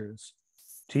creatures,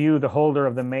 to you the holder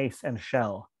of the mace and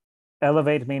shell.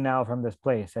 Elevate me now from this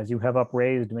place as you have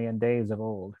upraised me in days of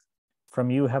old.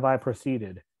 From you have I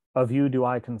proceeded, of you do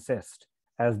I consist,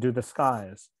 as do the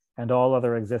skies and all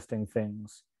other existing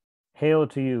things. Hail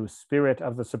to you, Spirit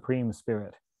of the Supreme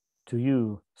Spirit, to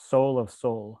you, Soul of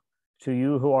Soul, to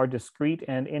you who are discrete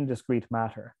and indiscrete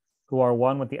matter, who are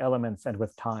one with the elements and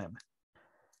with time.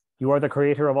 You are the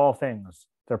creator of all things,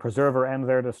 their preserver and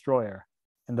their destroyer,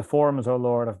 in the forms, O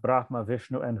Lord, of Brahma,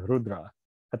 Vishnu, and Rudra,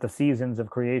 at the seasons of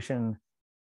creation,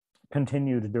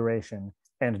 continued duration,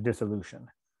 and dissolution.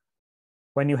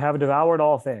 When you have devoured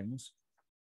all things,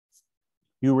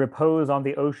 you repose on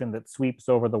the ocean that sweeps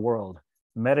over the world,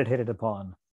 meditated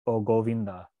upon, O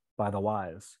Govinda, by the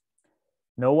wise.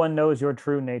 No one knows your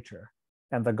true nature,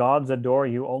 and the gods adore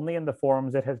you only in the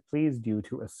forms it has pleased you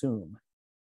to assume.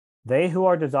 They who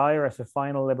are desirous of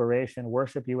final liberation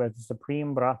worship you as the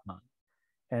supreme Brahman,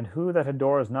 and who that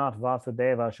adores not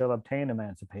Vasudeva shall obtain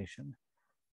emancipation.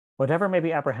 Whatever may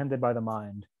be apprehended by the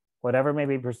mind, whatever may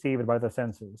be perceived by the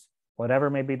senses, whatever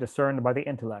may be discerned by the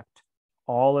intellect,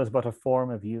 all is but a form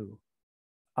of you.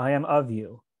 I am of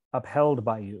you, upheld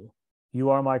by you. You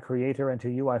are my creator, and to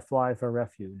you I fly for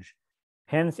refuge.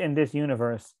 Hence, in this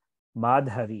universe,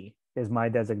 Madhari is my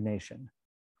designation.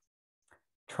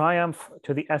 Triumph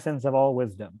to the essence of all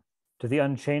wisdom, to the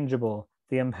unchangeable,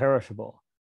 the imperishable.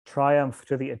 Triumph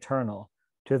to the eternal,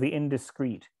 to the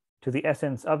indiscrete, to the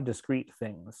essence of discrete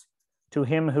things, to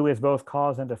him who is both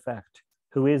cause and effect,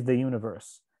 who is the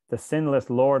universe, the sinless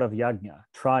Lord of Yajna.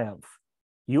 Triumph.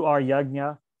 You are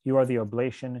Yajna, you are the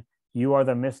oblation, you are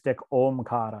the mystic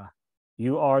Omkara,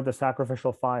 you are the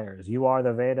sacrificial fires, you are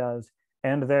the Vedas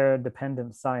and their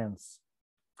dependent science.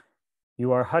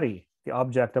 You are Hari, the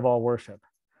object of all worship.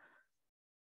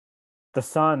 The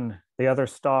sun, the other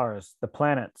stars, the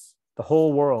planets, the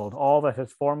whole world, all that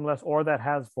is formless or that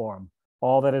has form,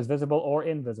 all that is visible or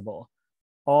invisible,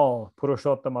 all,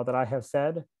 Purushottama, that I have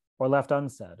said or left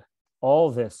unsaid,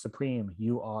 all this supreme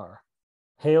you are.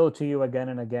 Hail to you again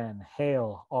and again,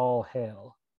 hail, all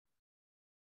hail.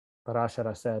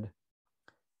 Parashara said,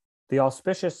 the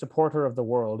auspicious supporter of the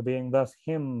world, being thus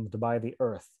hymned by the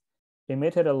earth,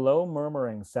 emitted a low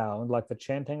murmuring sound like the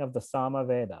chanting of the Sama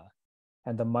Veda,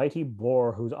 and the mighty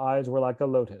boar whose eyes were like the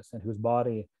lotus and whose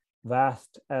body,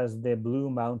 vast as the blue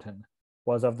mountain,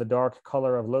 was of the dark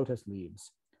color of lotus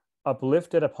leaves,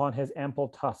 uplifted upon his ample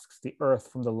tusks the earth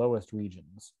from the lowest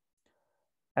regions.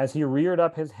 As he reared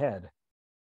up his head,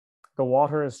 the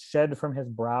waters shed from his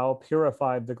brow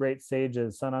purified the great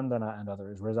sages Sanandana and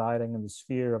others residing in the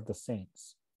sphere of the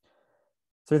saints.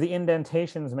 Through the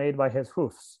indentations made by his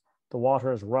hoofs, the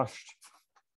waters rushed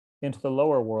into the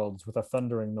lower worlds with a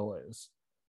thundering noise.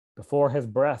 Before his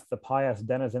breath, the pious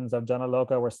denizens of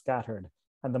Janaloka were scattered,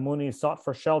 and the Munis sought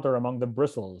for shelter among the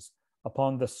bristles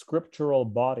upon the scriptural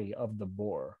body of the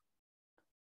boar.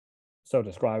 So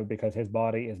described because his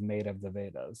body is made of the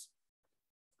Vedas.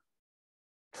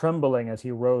 Trembling as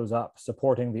he rose up,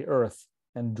 supporting the earth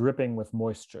and dripping with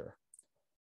moisture.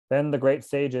 Then the great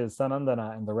sages,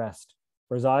 Sanandana and the rest,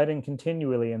 residing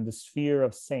continually in the sphere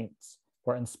of saints,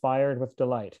 were inspired with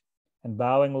delight, and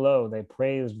bowing low, they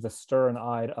praised the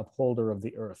stern-eyed upholder of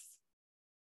the earth.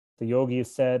 The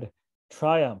yogis said,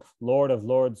 "Triumph, Lord of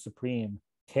Lords supreme,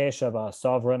 Keshava,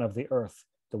 sovereign of the earth,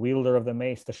 the wielder of the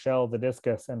mace, the shell, the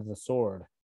discus, and the sword,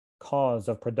 cause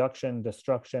of production,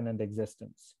 destruction, and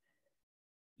existence.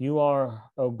 You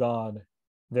are, O God,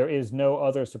 there is no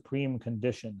other supreme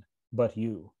condition but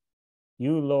you.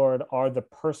 You, Lord, are the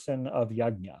person of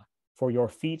Yajna, for your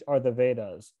feet are the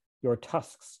Vedas, your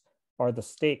tusks are the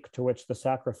stake to which the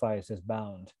sacrifice is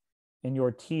bound. In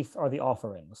your teeth are the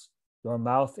offerings, your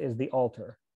mouth is the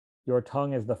altar, your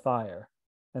tongue is the fire,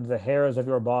 and the hairs of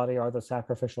your body are the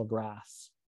sacrificial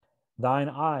grass. Thine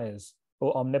eyes,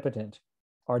 O omnipotent,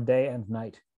 are day and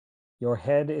night. Your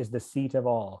head is the seat of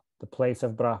all, the place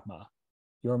of Brahma.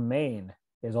 Your mane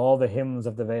is all the hymns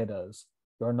of the Vedas.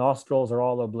 Your nostrils are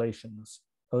all oblations.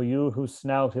 O you whose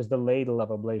snout is the ladle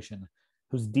of oblation,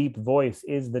 whose deep voice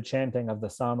is the chanting of the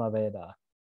Sama Veda,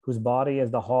 whose body is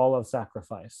the hall of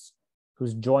sacrifice,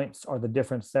 whose joints are the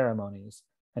different ceremonies,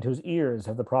 and whose ears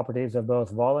have the properties of both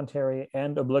voluntary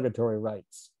and obligatory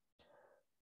rites.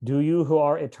 Do you who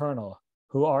are eternal,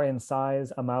 who are in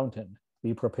size a mountain,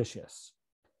 be propitious.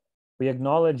 We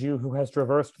acknowledge you who has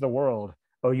traversed the world,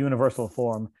 O universal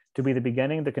form, to be the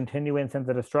beginning, the continuance, and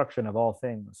the destruction of all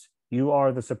things. You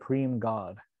are the supreme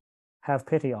God. Have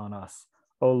pity on us,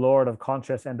 O Lord of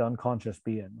conscious and unconscious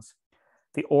beings.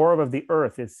 The orb of the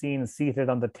earth is seen seated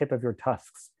on the tip of your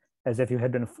tusks, as if you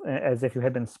had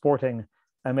been sporting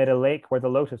amid a lake where the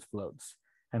lotus floats,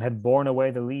 and had borne away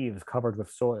the leaves covered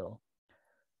with soil.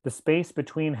 The space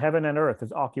between heaven and earth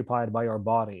is occupied by your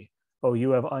body, O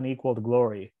you of unequaled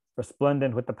glory,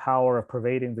 resplendent with the power of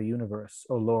pervading the universe,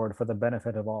 O Lord, for the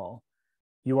benefit of all.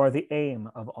 You are the aim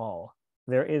of all.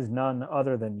 There is none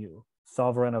other than you,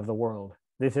 sovereign of the world.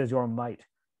 This is your might,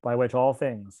 by which all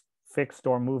things, fixed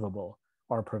or movable,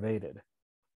 are pervaded.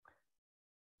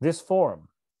 This form,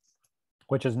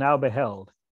 which is now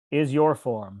beheld, is your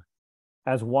form,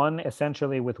 as one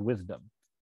essentially with wisdom.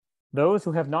 Those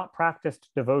who have not practiced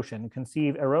devotion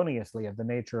conceive erroneously of the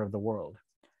nature of the world.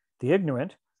 The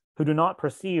ignorant, who do not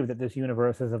perceive that this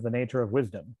universe is of the nature of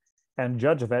wisdom, and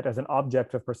judge of it as an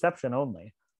object of perception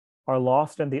only, are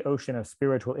lost in the ocean of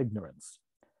spiritual ignorance.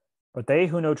 But they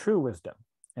who know true wisdom,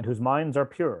 and whose minds are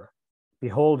pure,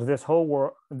 behold this whole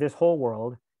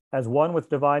world as one with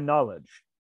divine knowledge,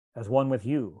 as one with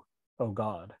you, O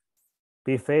God.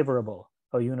 Be favorable,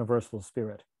 O universal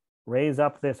spirit. Raise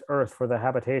up this earth for the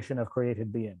habitation of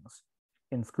created beings.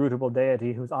 Inscrutable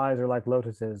deity whose eyes are like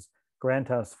lotuses, grant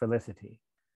us felicity.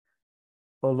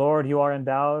 O Lord, you are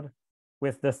endowed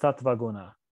with the Sattva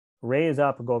Guna. Raise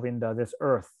up, Govinda, this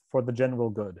earth for the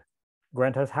general good.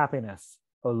 Grant us happiness,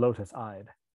 O lotus-eyed.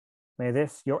 May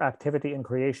this, your activity in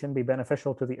creation, be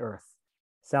beneficial to the earth.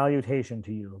 Salutation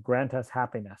to you. Grant us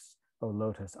happiness, O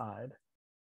lotus-eyed.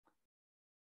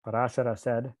 Parashara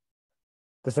said,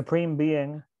 the Supreme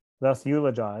Being, thus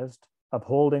eulogized,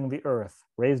 upholding the earth,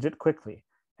 raised it quickly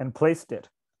and placed it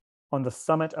on the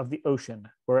summit of the ocean,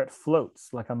 where it floats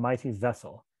like a mighty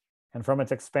vessel, and from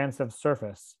its expansive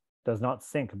surface does not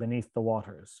sink beneath the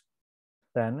waters.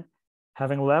 Then,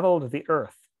 having leveled the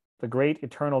earth, the great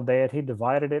eternal deity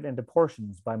divided it into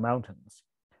portions by mountains.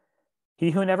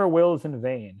 He who never wills in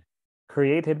vain,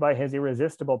 created by his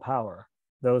irresistible power,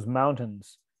 those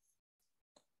mountains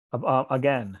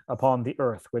again upon the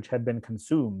earth, which had been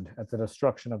consumed at the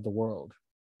destruction of the world.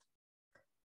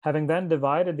 Having then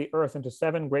divided the earth into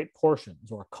 7 great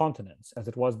portions, or continents, as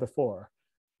it was before,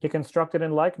 he constructed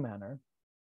in like manner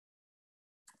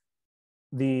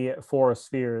the 4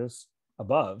 spheres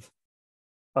above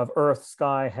of earth,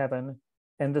 sky, heaven,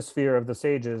 and the sphere of the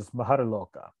sages,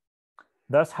 Maharaloka.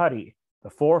 Thus Hari, the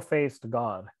 4-faced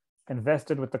God,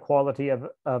 invested with the quality of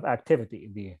activity,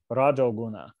 the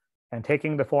Rajoguna, and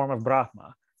taking the form of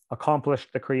Brahma, accomplished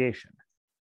the creation.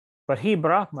 But he,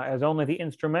 Brahma, is only the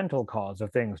instrumental cause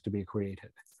of things to be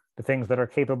created. The things that are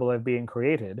capable of being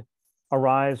created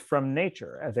arise from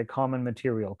nature as a common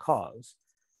material cause.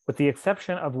 With the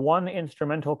exception of one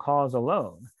instrumental cause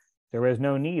alone, there is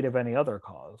no need of any other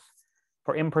cause.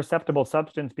 For imperceptible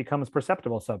substance becomes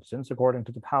perceptible substance according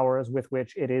to the powers with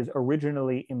which it is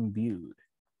originally imbued.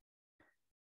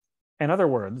 In other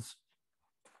words,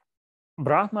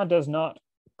 Brahma does not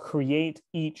create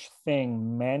each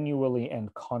thing manually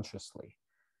and consciously.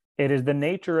 It is the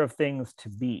nature of things to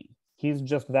be. He's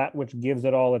just that which gives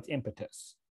it all its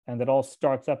impetus, and it all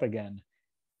starts up again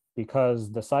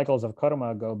because the cycles of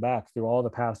karma go back through all the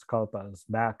past kalpas,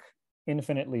 back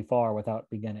infinitely far without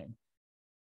beginning.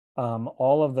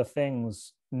 All of the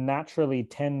things naturally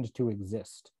tend to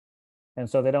exist. And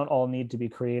so they don't all need to be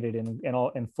created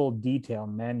in full detail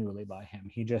manually by him.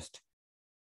 He just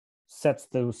sets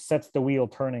the wheel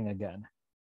turning again,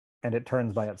 and it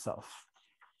turns by itself.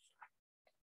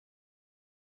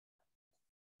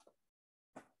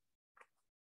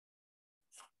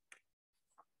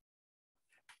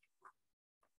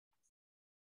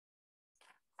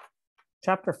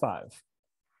 Chapter 5.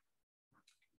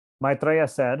 Maitreya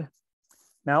said,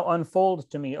 "Now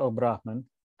unfold to me, O Brahman,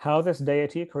 how this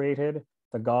deity created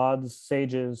the gods,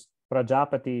 sages,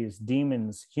 Prajapatis,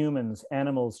 demons, humans,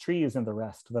 animals, trees, and the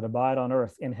rest that abide on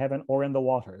earth, in heaven, or in the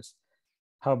waters.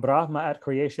 How Brahma at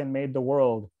creation made the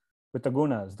world with the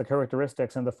gunas, the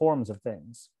characteristics, and the forms of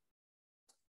things.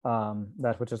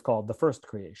 That which is called the first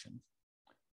creation."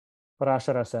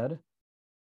 Parashara said,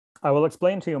 "I will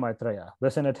explain to you, Maitreya,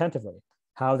 listen attentively,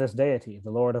 how this deity,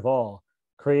 the Lord of all,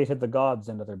 created the gods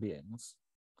and other beings.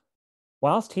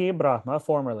 Whilst he, Brahma,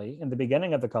 formerly, in the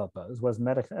beginning of the kalpas, was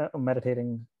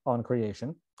meditating on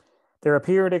creation, there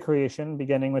appeared a creation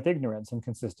beginning with ignorance and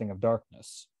consisting of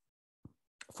darkness.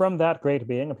 From that great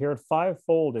being appeared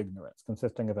fivefold ignorance,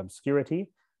 consisting of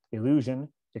obscurity,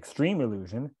 illusion, extreme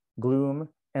illusion,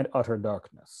 gloom, and utter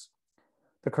darkness.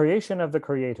 The creation of the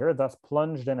Creator, thus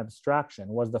plunged in abstraction,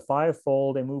 was the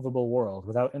fivefold immovable world,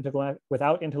 without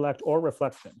intellect or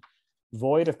reflection,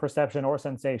 void of perception or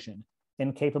sensation,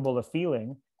 incapable of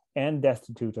feeling, and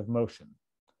destitute of motion.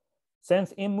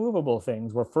 Since immovable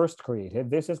things were first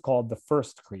created, this is called the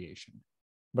first creation.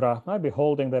 Brahma,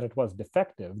 beholding that it was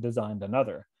defective, designed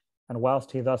another, and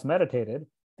whilst he thus meditated,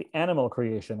 the animal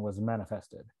creation was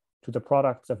manifested, to the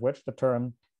products of which the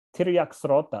term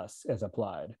tiryaksrotas is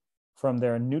applied, from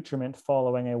their nutriment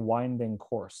following a winding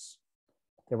course.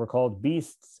 They were called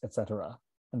beasts, etc.,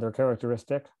 and their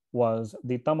characteristic was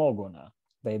the tamoguna,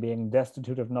 they being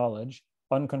destitute of knowledge,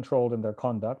 uncontrolled in their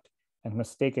conduct, and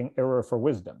mistaking error for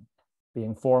wisdom,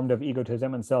 being formed of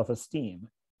egotism and self-esteem,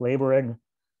 laboring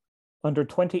under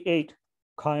 28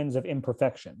 kinds of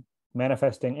imperfection,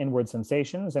 manifesting inward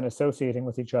sensations and associating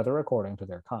with each other according to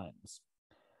their kinds.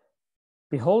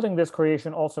 Beholding this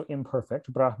creation also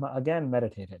imperfect, Brahma again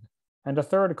meditated, and a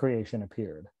third creation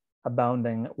appeared,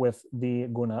 abounding with the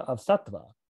guna of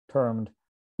sattva, termed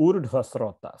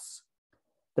urdhvasrotas.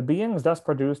 The beings thus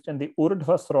produced in the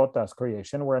urdhvasrotas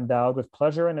creation were endowed with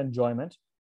pleasure and enjoyment,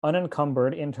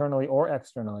 unencumbered internally or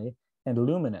externally, and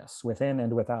luminous within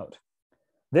and without.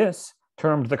 This,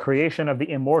 termed the creation of the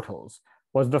immortals,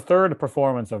 was the third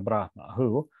performance of Brahma,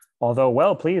 who, although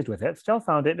well pleased with it, still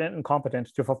found it incompetent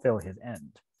to fulfill his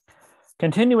end.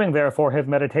 Continuing, therefore, his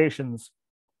meditations,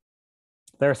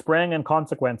 there sprang in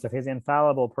consequence of his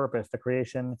infallible purpose the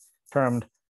creation termed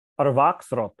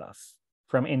arvaksrotas,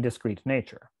 from indiscrete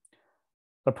nature.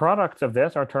 The products of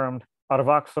this are termed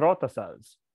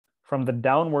arvaksrotasas, from the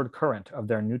downward current of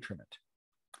their nutriment.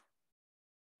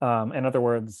 In other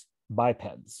words,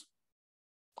 bipeds,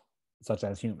 such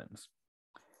as humans.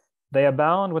 They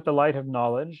abound with the light of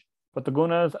knowledge, but the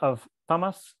gunas of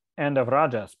tamas and of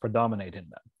rajas predominate in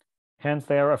them. Hence,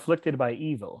 they are afflicted by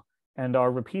evil and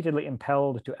are repeatedly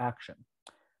impelled to action.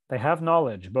 They have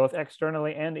knowledge both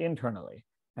externally and internally,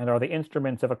 and are the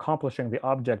instruments of accomplishing the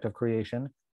object of creation,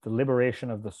 the liberation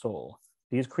of the soul.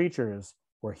 These creatures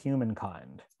were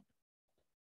humankind.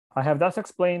 I have thus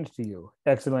explained to you,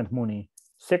 excellent Muni,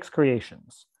 6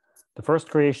 creations. The first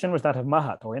creation was that of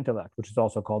Mahat, or intellect, which is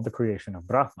also called the creation of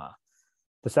Brahma.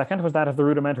 The second was that of the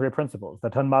rudimentary principles, the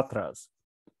tanmatras,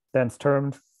 thence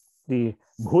termed the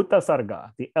bhuta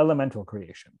sarga, the elemental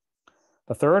creation.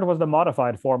 The third was the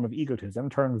modified form of egotism,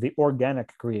 termed the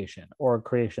organic creation, or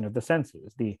creation of the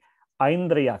senses, the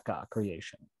aindriyaka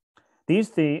creation. These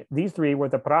three were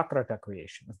the prakrata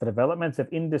creations, the developments of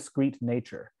indiscrete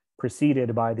nature,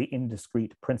 preceded by the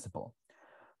indiscrete principle.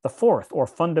 The fourth, or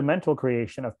fundamental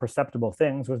creation of perceptible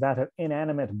things, was that of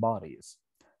inanimate bodies.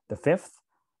 The fifth,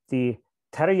 the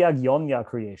teriyagyonya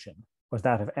creation, was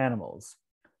that of animals.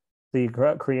 The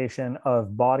creation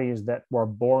of bodies that were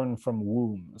born from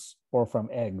wombs, or from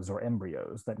eggs or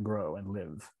embryos that grow and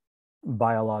live,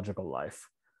 biological life.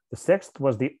 The sixth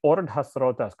was the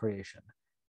urdhasrotas creation,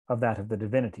 of that of the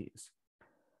divinities.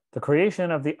 The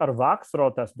creation of the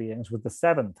arvaksrotas beings was the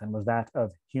seventh, and was that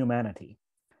of humanity.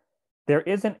 There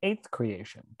is an eighth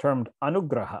creation, termed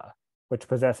anugraha, which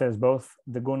possesses both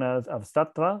the gunas of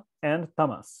sattva and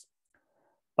tamas.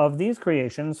 Of these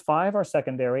creations, 5 are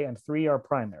secondary and 3 are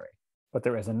primary, but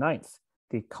there is a ninth,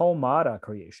 the kaumara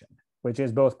creation, which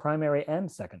is both primary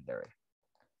and secondary.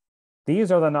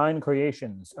 These are the 9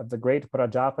 creations of the great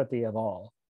Prajapati of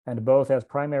all, and both as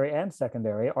primary and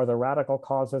secondary are the radical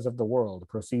causes of the world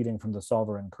proceeding from the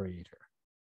sovereign creator.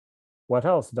 What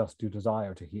else dost you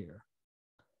desire to hear?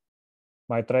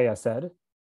 Maitreya said,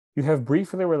 You have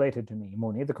briefly related to me,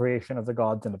 Muni, the creation of the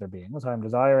gods and other beings. I am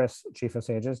desirous, chief of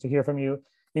sages, to hear from you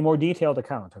a more detailed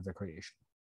account of the creation.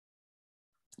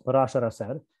 Parashara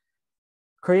said,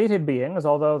 Created beings,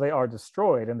 although they are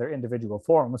destroyed in their individual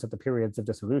forms at the periods of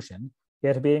dissolution,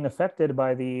 yet being affected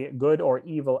by the good or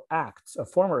evil acts of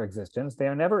former existence, they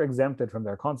are never exempted from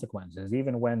their consequences,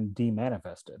 even when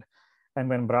demanifested. And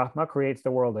when Brahma creates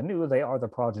the world anew, they are the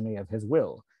progeny of his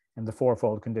will, in the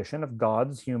fourfold condition of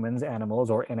gods, humans, animals,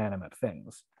 or inanimate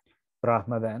things.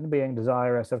 Brahma then, being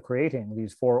desirous of creating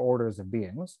these four orders of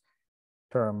beings,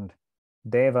 termed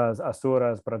Devas,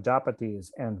 Asuras,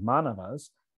 Prajapatis, and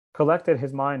Manavas, collected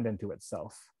his mind into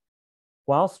itself.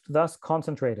 Whilst thus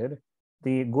concentrated,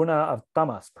 the guna of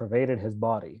tamas pervaded his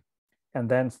body, and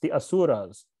thence the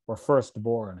asuras were first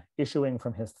born, issuing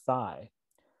from his thigh.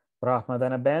 Brahma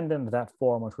then abandoned that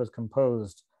form which was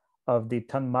composed of the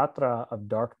tanmatra of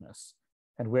darkness,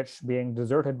 and which, being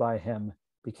deserted by him,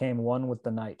 became one with the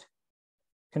night.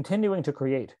 Continuing to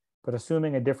create, but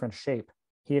assuming a different shape,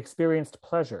 he experienced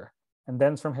pleasure, and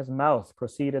thence from his mouth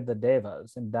proceeded the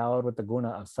devas, endowed with the guna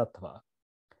of sattva.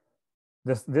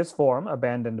 This form,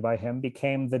 abandoned by him,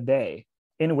 became the day,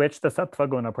 in which the sattva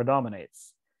guna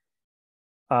predominates.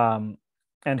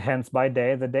 And hence by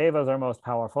day, the devas are most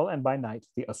powerful, and by night,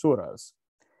 the asuras.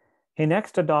 He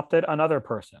next adopted another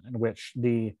person, in which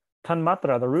the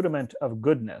tanmatra, the rudiment of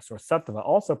goodness, or sattva,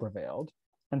 also prevailed,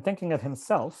 and thinking of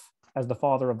himself as the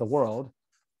father of the world,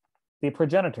 the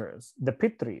progenitors, the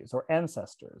pitris, or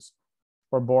ancestors,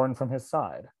 were born from his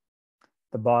side.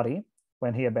 The body,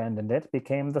 when he abandoned it,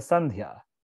 became the sandhya,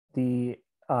 the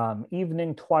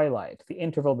evening twilight, the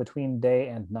interval between day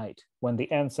and night, when the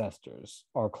ancestors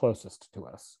are closest to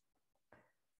us.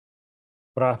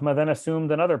 Brahma then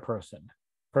assumed another person,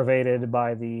 pervaded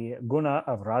by the guna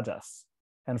of rajas,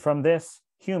 and from this,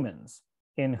 humans,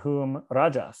 in whom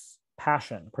rajas,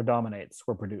 passion, predominates,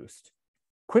 were produced.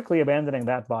 Quickly abandoning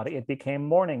that body, it became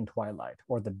morning twilight,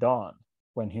 or the dawn,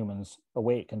 when humans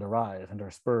awake and arise and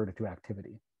are spurred to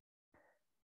activity.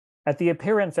 At the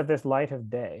appearance of this light of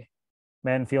day,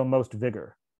 men feel most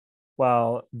vigor,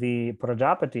 while the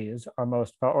prajapatis are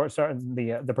most,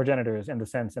 the progenitors, in the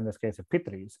sense, in this case, of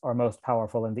pitris, are most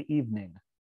powerful in the evening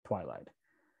twilight.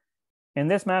 In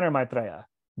this manner, Maitreya,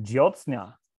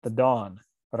 Jyotsna, the dawn,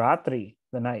 Ratri,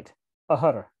 the night,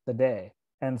 Ahar, the day,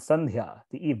 and Sandhya,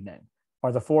 the evening,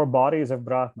 are the four bodies of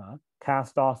Brahma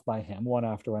cast off by him one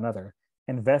after another,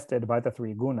 invested by the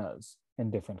three gunas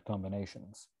in different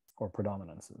combinations or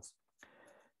predominances.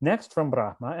 Next from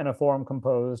Brahma, in a form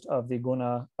composed of the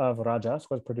guna of rajas,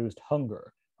 was produced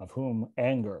hunger, of whom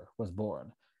anger was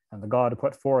born. And the god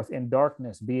put forth in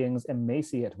darkness beings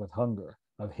emaciate with hunger,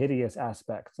 of hideous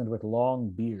aspects and with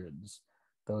long beards.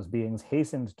 Those beings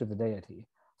hastened to the deity.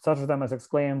 Such of them as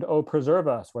exclaimed, O preserve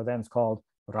us, were thence called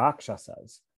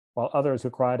rakshasas, while others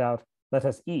who cried out, Let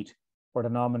us eat, were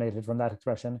denominated from that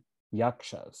expression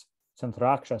yakshas, since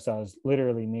rakshasas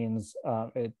literally means,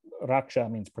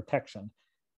 raksha means protection,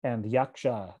 and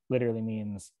yaksha literally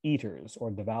means eaters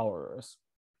or devourers.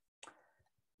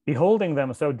 Beholding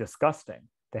them so disgusting,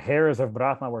 the hairs of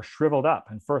Brahma were shriveled up,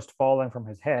 and first falling from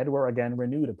his head were again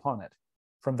renewed upon it.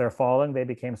 From their falling, they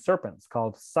became serpents,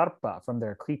 called sarpa from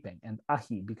their creeping, and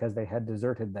ahi because they had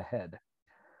deserted the head.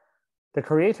 The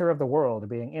creator of the world,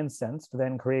 being incensed,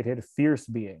 then created fierce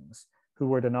beings, who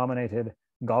were denominated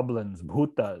goblins,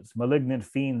 bhutas, malignant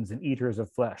fiends, and eaters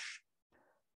of flesh.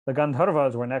 The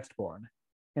Gandharvas were next born.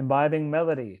 Imbibing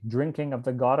melody, drinking of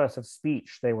the goddess of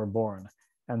speech, they were born,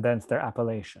 and thence their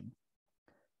appellation.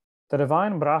 The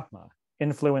divine Brahma,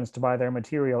 influenced by their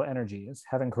material energies,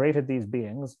 having created these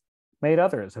beings, made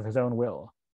others of his own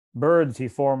will. Birds he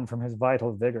formed from his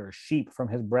vital vigor, sheep from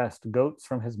his breast, goats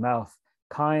from his mouth,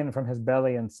 kine from his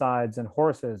belly and sides, and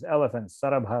horses, elephants,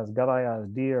 sarabhas,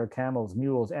 gavayas, deer, camels,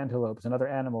 mules, antelopes, and other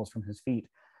animals from his feet,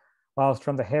 whilst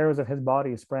from the hairs of his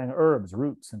body sprang herbs,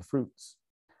 roots, and fruits.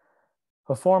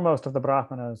 The foremost of the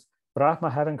Brahmanas, Brahma,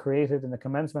 having created in the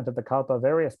commencement of the Kalpa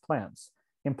various plants,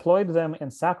 employed them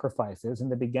in sacrifices in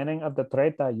the beginning of the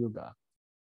Treta Yuga.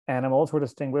 Animals were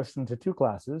distinguished into two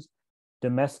classes: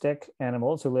 domestic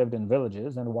animals who lived in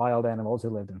villages and wild animals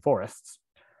who lived in forests.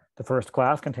 The first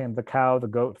class contained the cow, the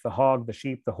goat, the hog, the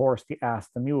sheep, the horse, the ass,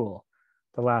 the mule.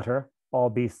 The latter, all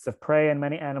beasts of prey and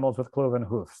many animals with cloven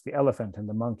hoofs, the elephant and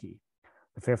the monkey.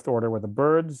 The fifth order were the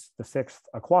birds, the sixth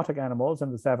aquatic animals,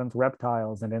 and the seventh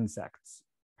reptiles and insects.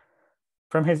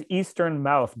 From his eastern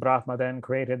mouth, Brahma then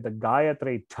created the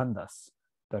Gayatri Chandas,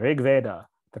 the Rig Veda,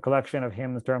 the collection of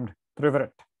hymns termed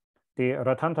Trivrit, the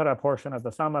Ratantara portion of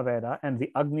the Samaveda, and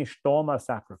the Agnishtoma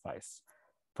sacrifice.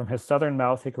 From his southern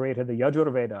mouth, he created the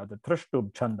Yajurveda, the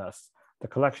Trishtubh Chandas, the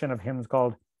collection of hymns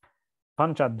called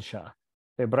Panchadsha,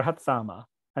 the Brihatsama,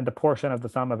 and the portion of the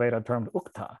Samaveda termed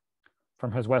Ukta.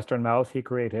 From his western mouth, he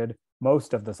created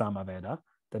most of the Samaveda,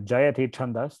 the Jayati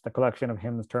Chandas, the collection of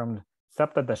hymns termed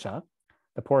Saptadasha,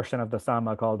 the portion of the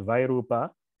Sama called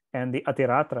Vairupa, and the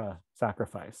Atiratra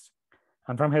sacrifice.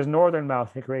 And from his northern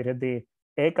mouth, he created the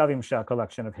Ekavimsha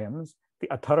collection of hymns, the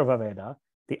Atharva Veda,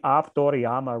 the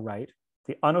Aptoriyama rite,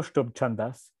 the Anushtubh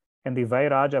Chandas, and the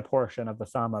Vairaja portion of the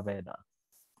Sama Veda.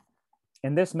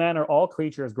 In this manner, all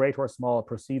creatures, great or small,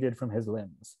 proceeded from his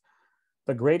limbs.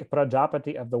 The great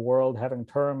Prajapati of the world, having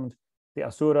termed the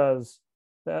Asuras,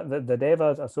 the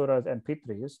Devas, Asuras, and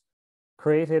Pitris,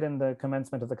 created in the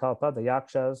commencement of the Kalpa the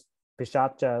Yakshas,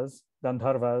 Pishachas,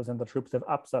 Gandharvas, and the troops of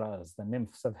Apsaras, the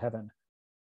nymphs of heaven.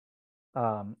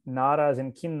 Naras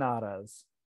and Kinnaras,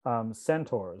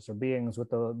 centaurs, or beings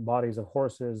with the bodies of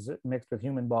horses mixed with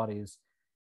human bodies,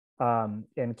 and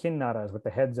Kinnaras with the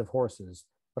heads of horses,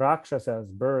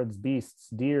 Rakshasas, birds, beasts,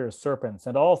 deer, serpents,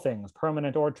 and all things,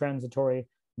 permanent or transitory,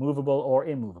 movable or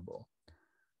immovable.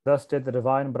 Thus did the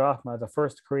divine Brahma, the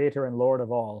first creator and lord of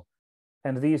all,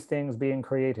 and these things being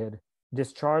created,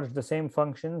 discharged the same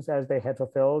functions as they had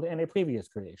fulfilled in a previous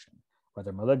creation,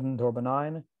 whether malignant or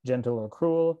benign, gentle or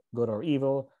cruel, good or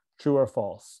evil, true or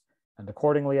false, and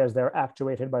accordingly as they're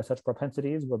actuated by such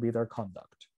propensities will be their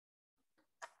conduct.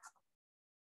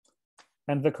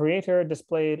 And the Creator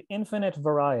displayed infinite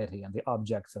variety in the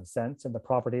objects of sense and the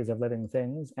properties of living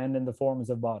things and in the forms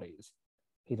of bodies.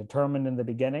 He determined in the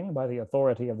beginning, by the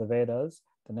authority of the Vedas,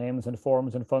 the names and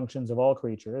forms and functions of all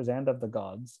creatures and of the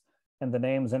gods, and the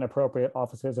names and appropriate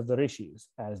offices of the rishis,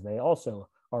 as they also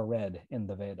are read in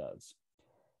the Vedas.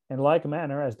 In like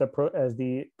manner, as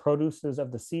the produces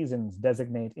of the seasons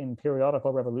designate in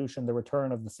periodical revolution the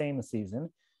return of the same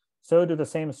season, so do the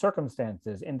same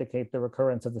circumstances indicate the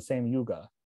recurrence of the same yuga.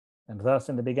 And thus,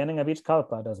 in the beginning of each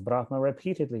kalpa, does Brahma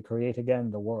repeatedly create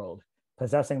again the world,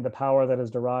 possessing the power that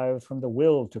is derived from the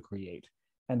will to create,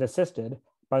 and assisted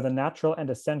by the natural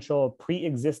and essential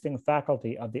pre-existing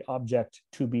faculty of the object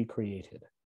to be created.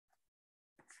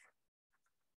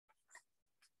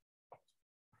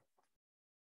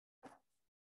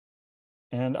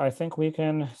 And I think we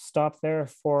can stop there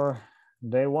for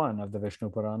day one of the Vishnu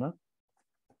Purana.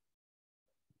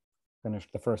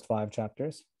 Finished the first 5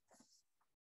 chapters.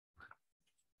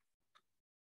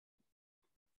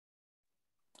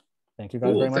 Thank you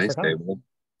guys very much for coming. David.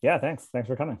 Yeah, thanks. Thanks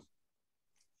for coming.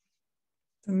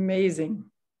 Amazing.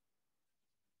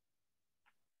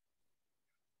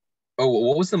 Oh,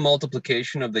 what was the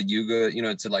multiplication of the yuga? You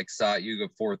know, it's like Sat Yuga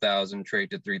 4,000,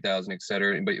 Treta 3,000,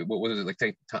 etc. But what was it like?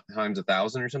 Take times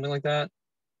 1,000 or something like that.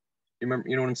 You remember?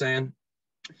 You know what I'm saying?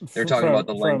 They're talking about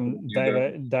the length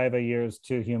from Daiva years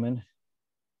to human.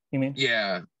 You mean?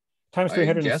 Yeah. Times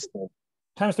 300.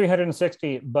 Times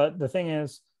 360. But the thing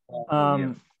is,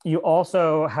 you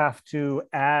also have to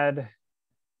add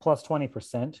plus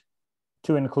 20%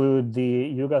 to include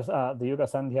the Yuga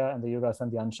Sandhya and the Yuga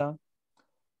Sandhyansha.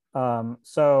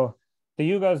 So the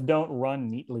yugas don't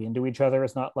run neatly into each other.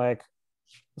 It's not like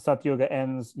Sat Yuga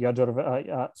ends,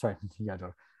 Treta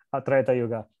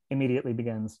Yuga immediately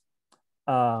begins.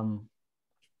 It's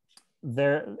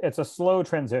a slow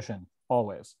transition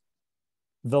always.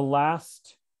 The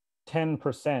last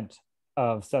 10%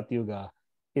 of Sat Yuga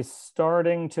is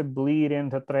starting to bleed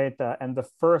into Treta, and the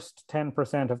first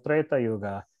 10% of Treta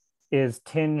Yuga is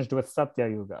tinged with Satya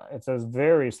Yuga. It's a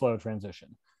very slow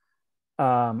transition.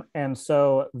 And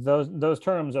so those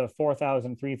terms of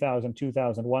 4,000, 3,000,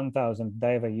 2,000, 1,000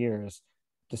 Daiva years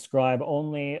describe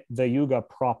only the yuga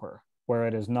proper, where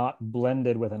it is not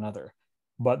blended with another.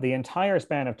 But the entire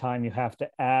span of time, you have to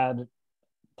add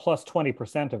plus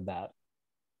 20% of that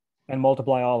and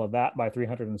multiply all of that by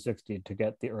 360 to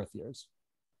get the Earth years.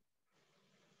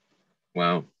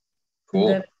 Wow, cool.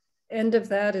 The end of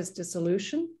that is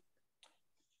dissolution?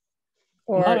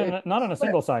 Or not in a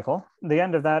single cycle. The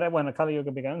end of that, when the Kali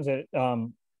Yuga begins,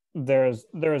 there's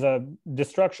a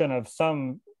destruction of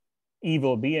some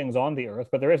evil beings on the earth,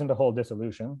 but there isn't a whole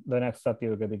dissolution. The next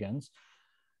Satya Yuga begins.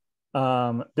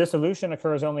 Dissolution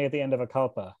occurs only at the end of a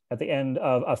kalpa, at the end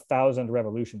of 1,000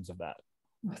 revolutions of that.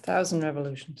 1,000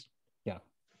 revolutions. Yeah.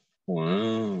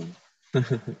 Wow.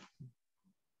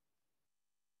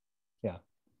 Yeah.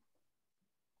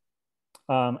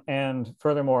 And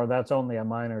furthermore, that's only a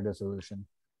minor dissolution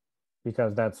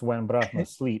because that's when Brahma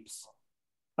sleeps.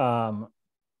 So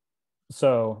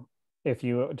if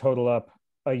you total up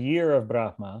a year of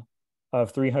Brahma,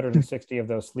 of 360 of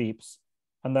those sleeps,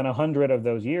 and then 100 of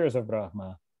those years of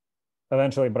Brahma,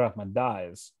 eventually Brahma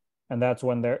dies. And that's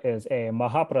when there is a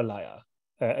Mahapralaya,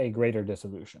 a greater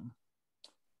dissolution.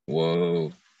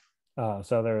 Whoa.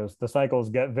 So the cycles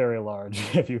get very large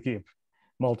if you keep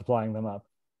multiplying them up.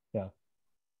 Yeah.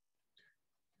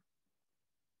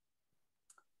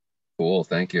 Cool.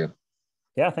 Thank you.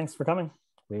 Yeah, thanks for coming.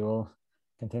 We will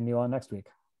continue on next week.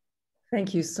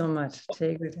 Thank you so much.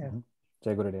 Jai Gurudev.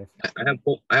 Jai Gurudev.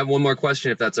 I have one more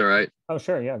question, if that's all right. Oh,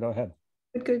 sure. Yeah, go ahead.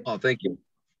 Good. Oh, thank you.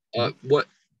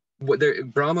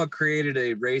 Brahma created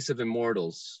a race of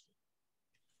immortals.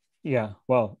 Yeah,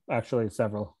 well, actually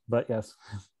several, but yes.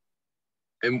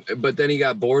 But then he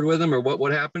got bored with them, or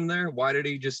what happened there? Why did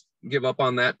he just give up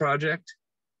on that project?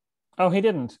 Oh, he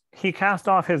didn't. He cast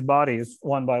off his bodies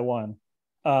one by one.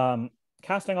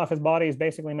 Casting off his bodies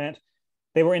basically meant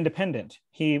they were independent.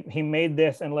 He made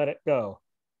this and let it go.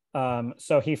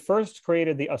 So he first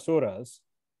created the asuras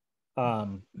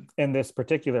in this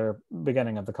particular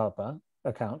beginning of the Kalpa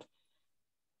account.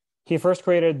 He first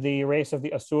created the race of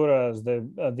the asuras,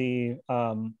 the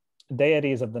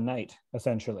deities of the night,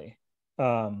 essentially,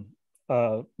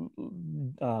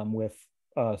 with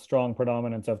strong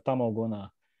predominance of tamoguna,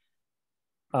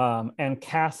 and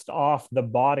cast off the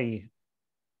body.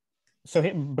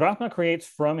 So Brahma creates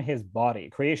from his body.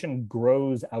 Creation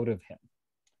grows out of him.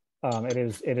 It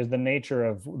is the nature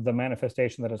of the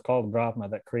manifestation that is called Brahma,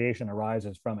 that creation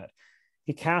arises from it.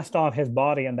 He cast off his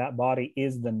body, and that body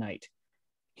is the night.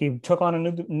 He took on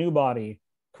a new body,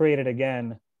 created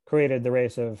the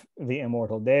race of the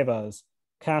immortal devas,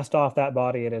 cast off that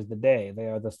body, it is the day. They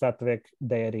are the sattvic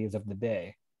deities of the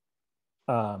day.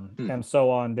 And so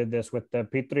on, did this with the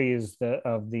pitris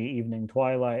of the evening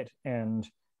twilight, and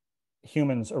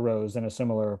humans arose in a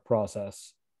similar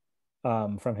process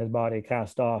from his body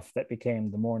cast off that became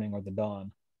the morning or the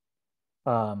dawn.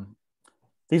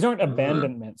 These aren't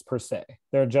abandonments per se.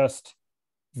 They're just,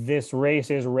 this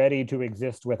race is ready to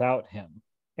exist without him,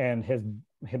 and his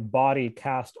body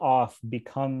cast off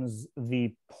becomes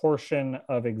the portion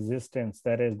of existence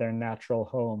that is their natural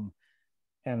home,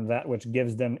 and that which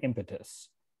gives them impetus.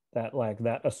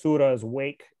 That asuras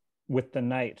wake with the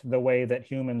night the way that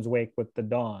humans wake with the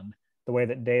dawn, the way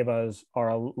that devas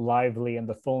are lively in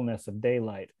the fullness of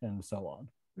daylight, and so on.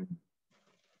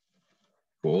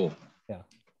 Cool. Yeah.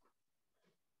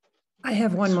 I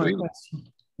have one Sweet. more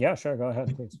question. Yeah, sure. Go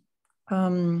ahead, please.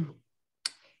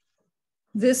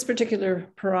 This particular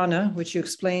Purana, which you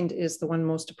explained is the one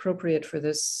most appropriate for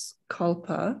this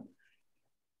kalpa,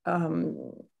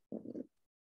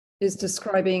 is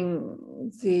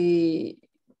describing the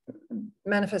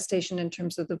manifestation in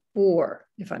terms of the boar,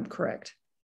 if I'm correct.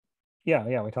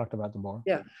 Yeah, we talked about the boar.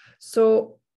 Yeah.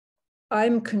 So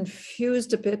I'm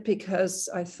confused a bit, because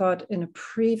I thought in a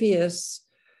previous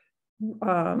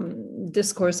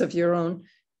discourse of your own,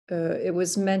 it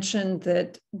was mentioned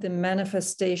that the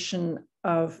manifestation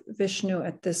of Vishnu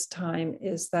at this time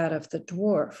is that of the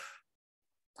dwarf.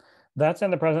 That's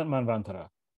in the present Manvantara.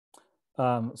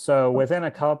 So within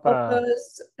a kalpa,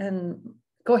 and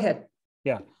go ahead.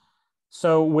 Yeah.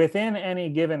 So within any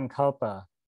given kalpa,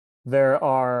 there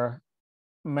are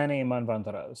many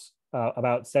manvantaras,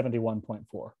 about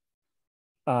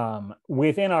 71.4.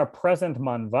 Within our present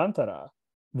manvantara,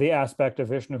 the aspect of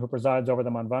Vishnu who presides over the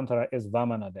manvantara is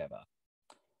Vamana Deva.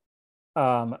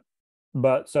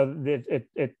 But so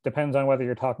it depends on whether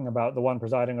you're talking about the one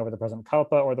presiding over the present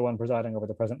kalpa or the one presiding over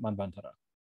the present manvantara.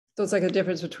 So it's like a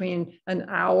difference between an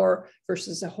hour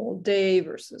versus a whole day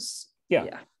versus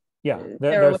Yeah.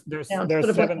 There's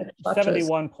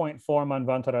 71.4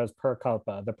 manvantaras per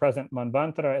kalpa. The present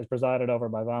manvantara is presided over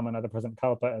by Vamana. The present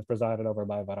kalpa is presided over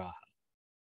by Varaha.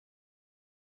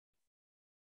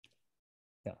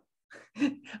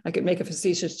 I could make a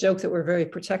facetious joke that we're very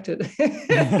protected.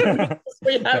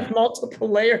 We have multiple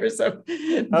layers of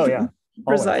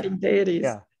presiding deities.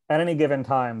 Yeah. At any given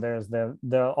time, there's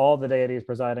all the deities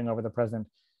presiding over the present,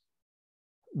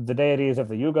 the deities of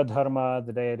the Yuga Dharma,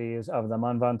 the deities of the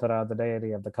Manvantara, the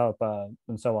deity of the Kalpa,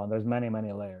 and so on. There's many,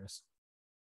 many layers.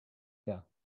 Yeah.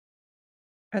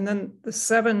 And then the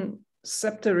 7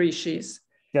 Saptarishis.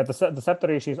 Yeah, the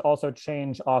Saptarishis also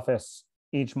change office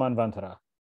each Manvantara.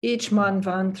 Each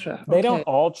Manvantara. They don't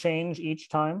all change each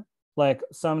time. Like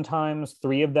sometimes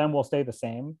 3 of them will stay the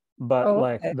same, but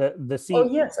the seat. Oh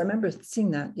yes, I remember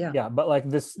seeing that. Yeah. Yeah, but like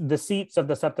the seats of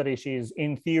the Saptarishis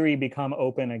in theory become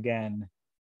open again,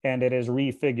 and it is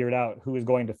refigured out who is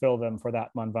going to fill them for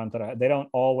that Manvantara. They don't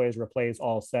always replace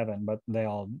all 7, but they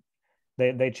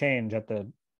change at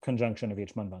the conjunction of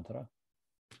each Manvantara.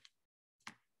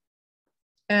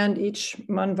 And each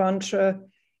Manvantara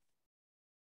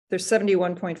there's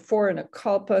 71.4 in a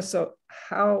kalpa. So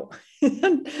how,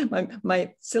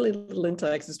 my silly little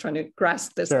intellect is trying to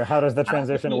grasp this. Sure. How does the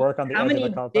transition work on the edge of the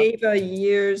kalpa? How many deva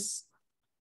years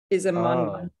is a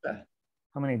manvantara?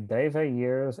 How many deva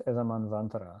years is a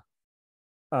manvantara?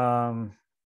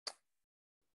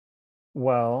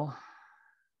 Well,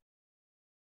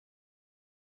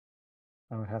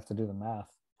 I would have to do the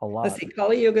math. A lot. Let's see,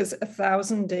 Kali Yuga is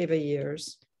 1,000 deva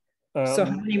years. So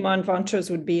how many manvantaras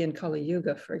would be in Kali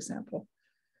Yuga, for example?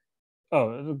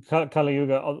 Oh, Kali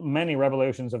Yuga, many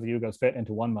revelations of the yugas fit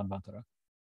into one manvantara.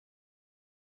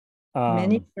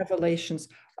 Many revelations.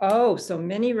 Oh, so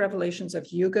many revelations of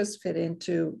yugas fit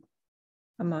into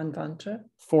a manvantara?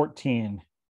 14,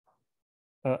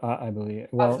 I believe.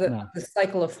 Well, the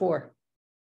cycle of 4.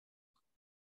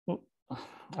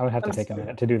 I would have to take a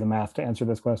minute to do the math to answer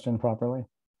this question properly.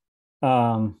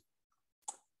 How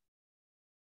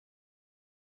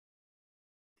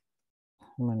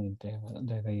many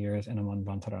deva years in a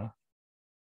manvantara?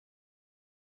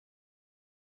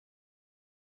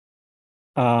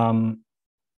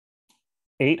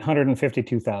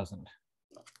 852,000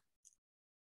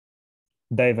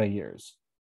 deva years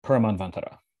per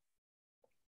manvantara.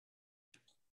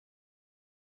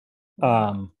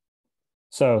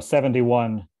 So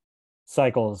 71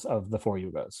 cycles of the 4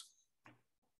 yugas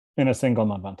in a single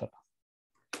manvantara.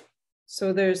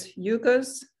 So there's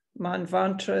yugas,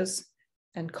 manvantaras,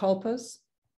 and kalpas?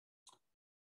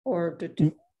 Or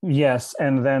yes,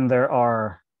 and then there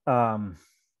are sorry.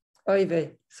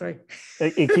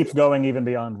 it keeps going even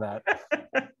beyond that.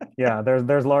 Yeah,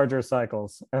 there's larger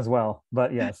cycles as well,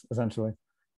 but yes, essentially.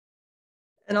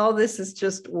 And all this is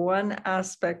just one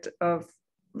aspect of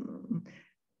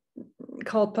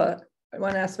kalpa,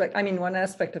 one aspect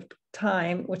of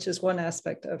time, which is one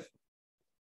aspect of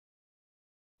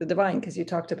the divine, because you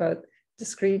talked about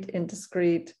discrete,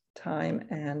 indiscrete, time,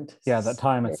 and that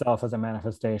time itself is a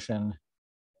manifestation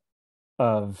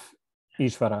of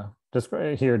Ishvara,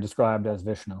 here described as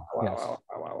Vishnu. Wow.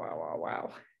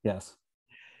 Yes.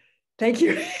 Thank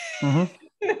you.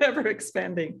 Ever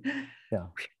expanding. Yeah.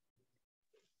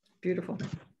 Beautiful.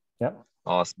 Yep.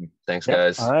 Awesome. Thanks,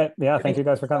 guys. All right. Yeah. Thank you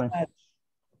guys for coming.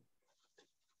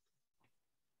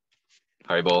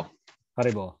 Haribol.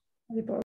 Haribol. Haribol.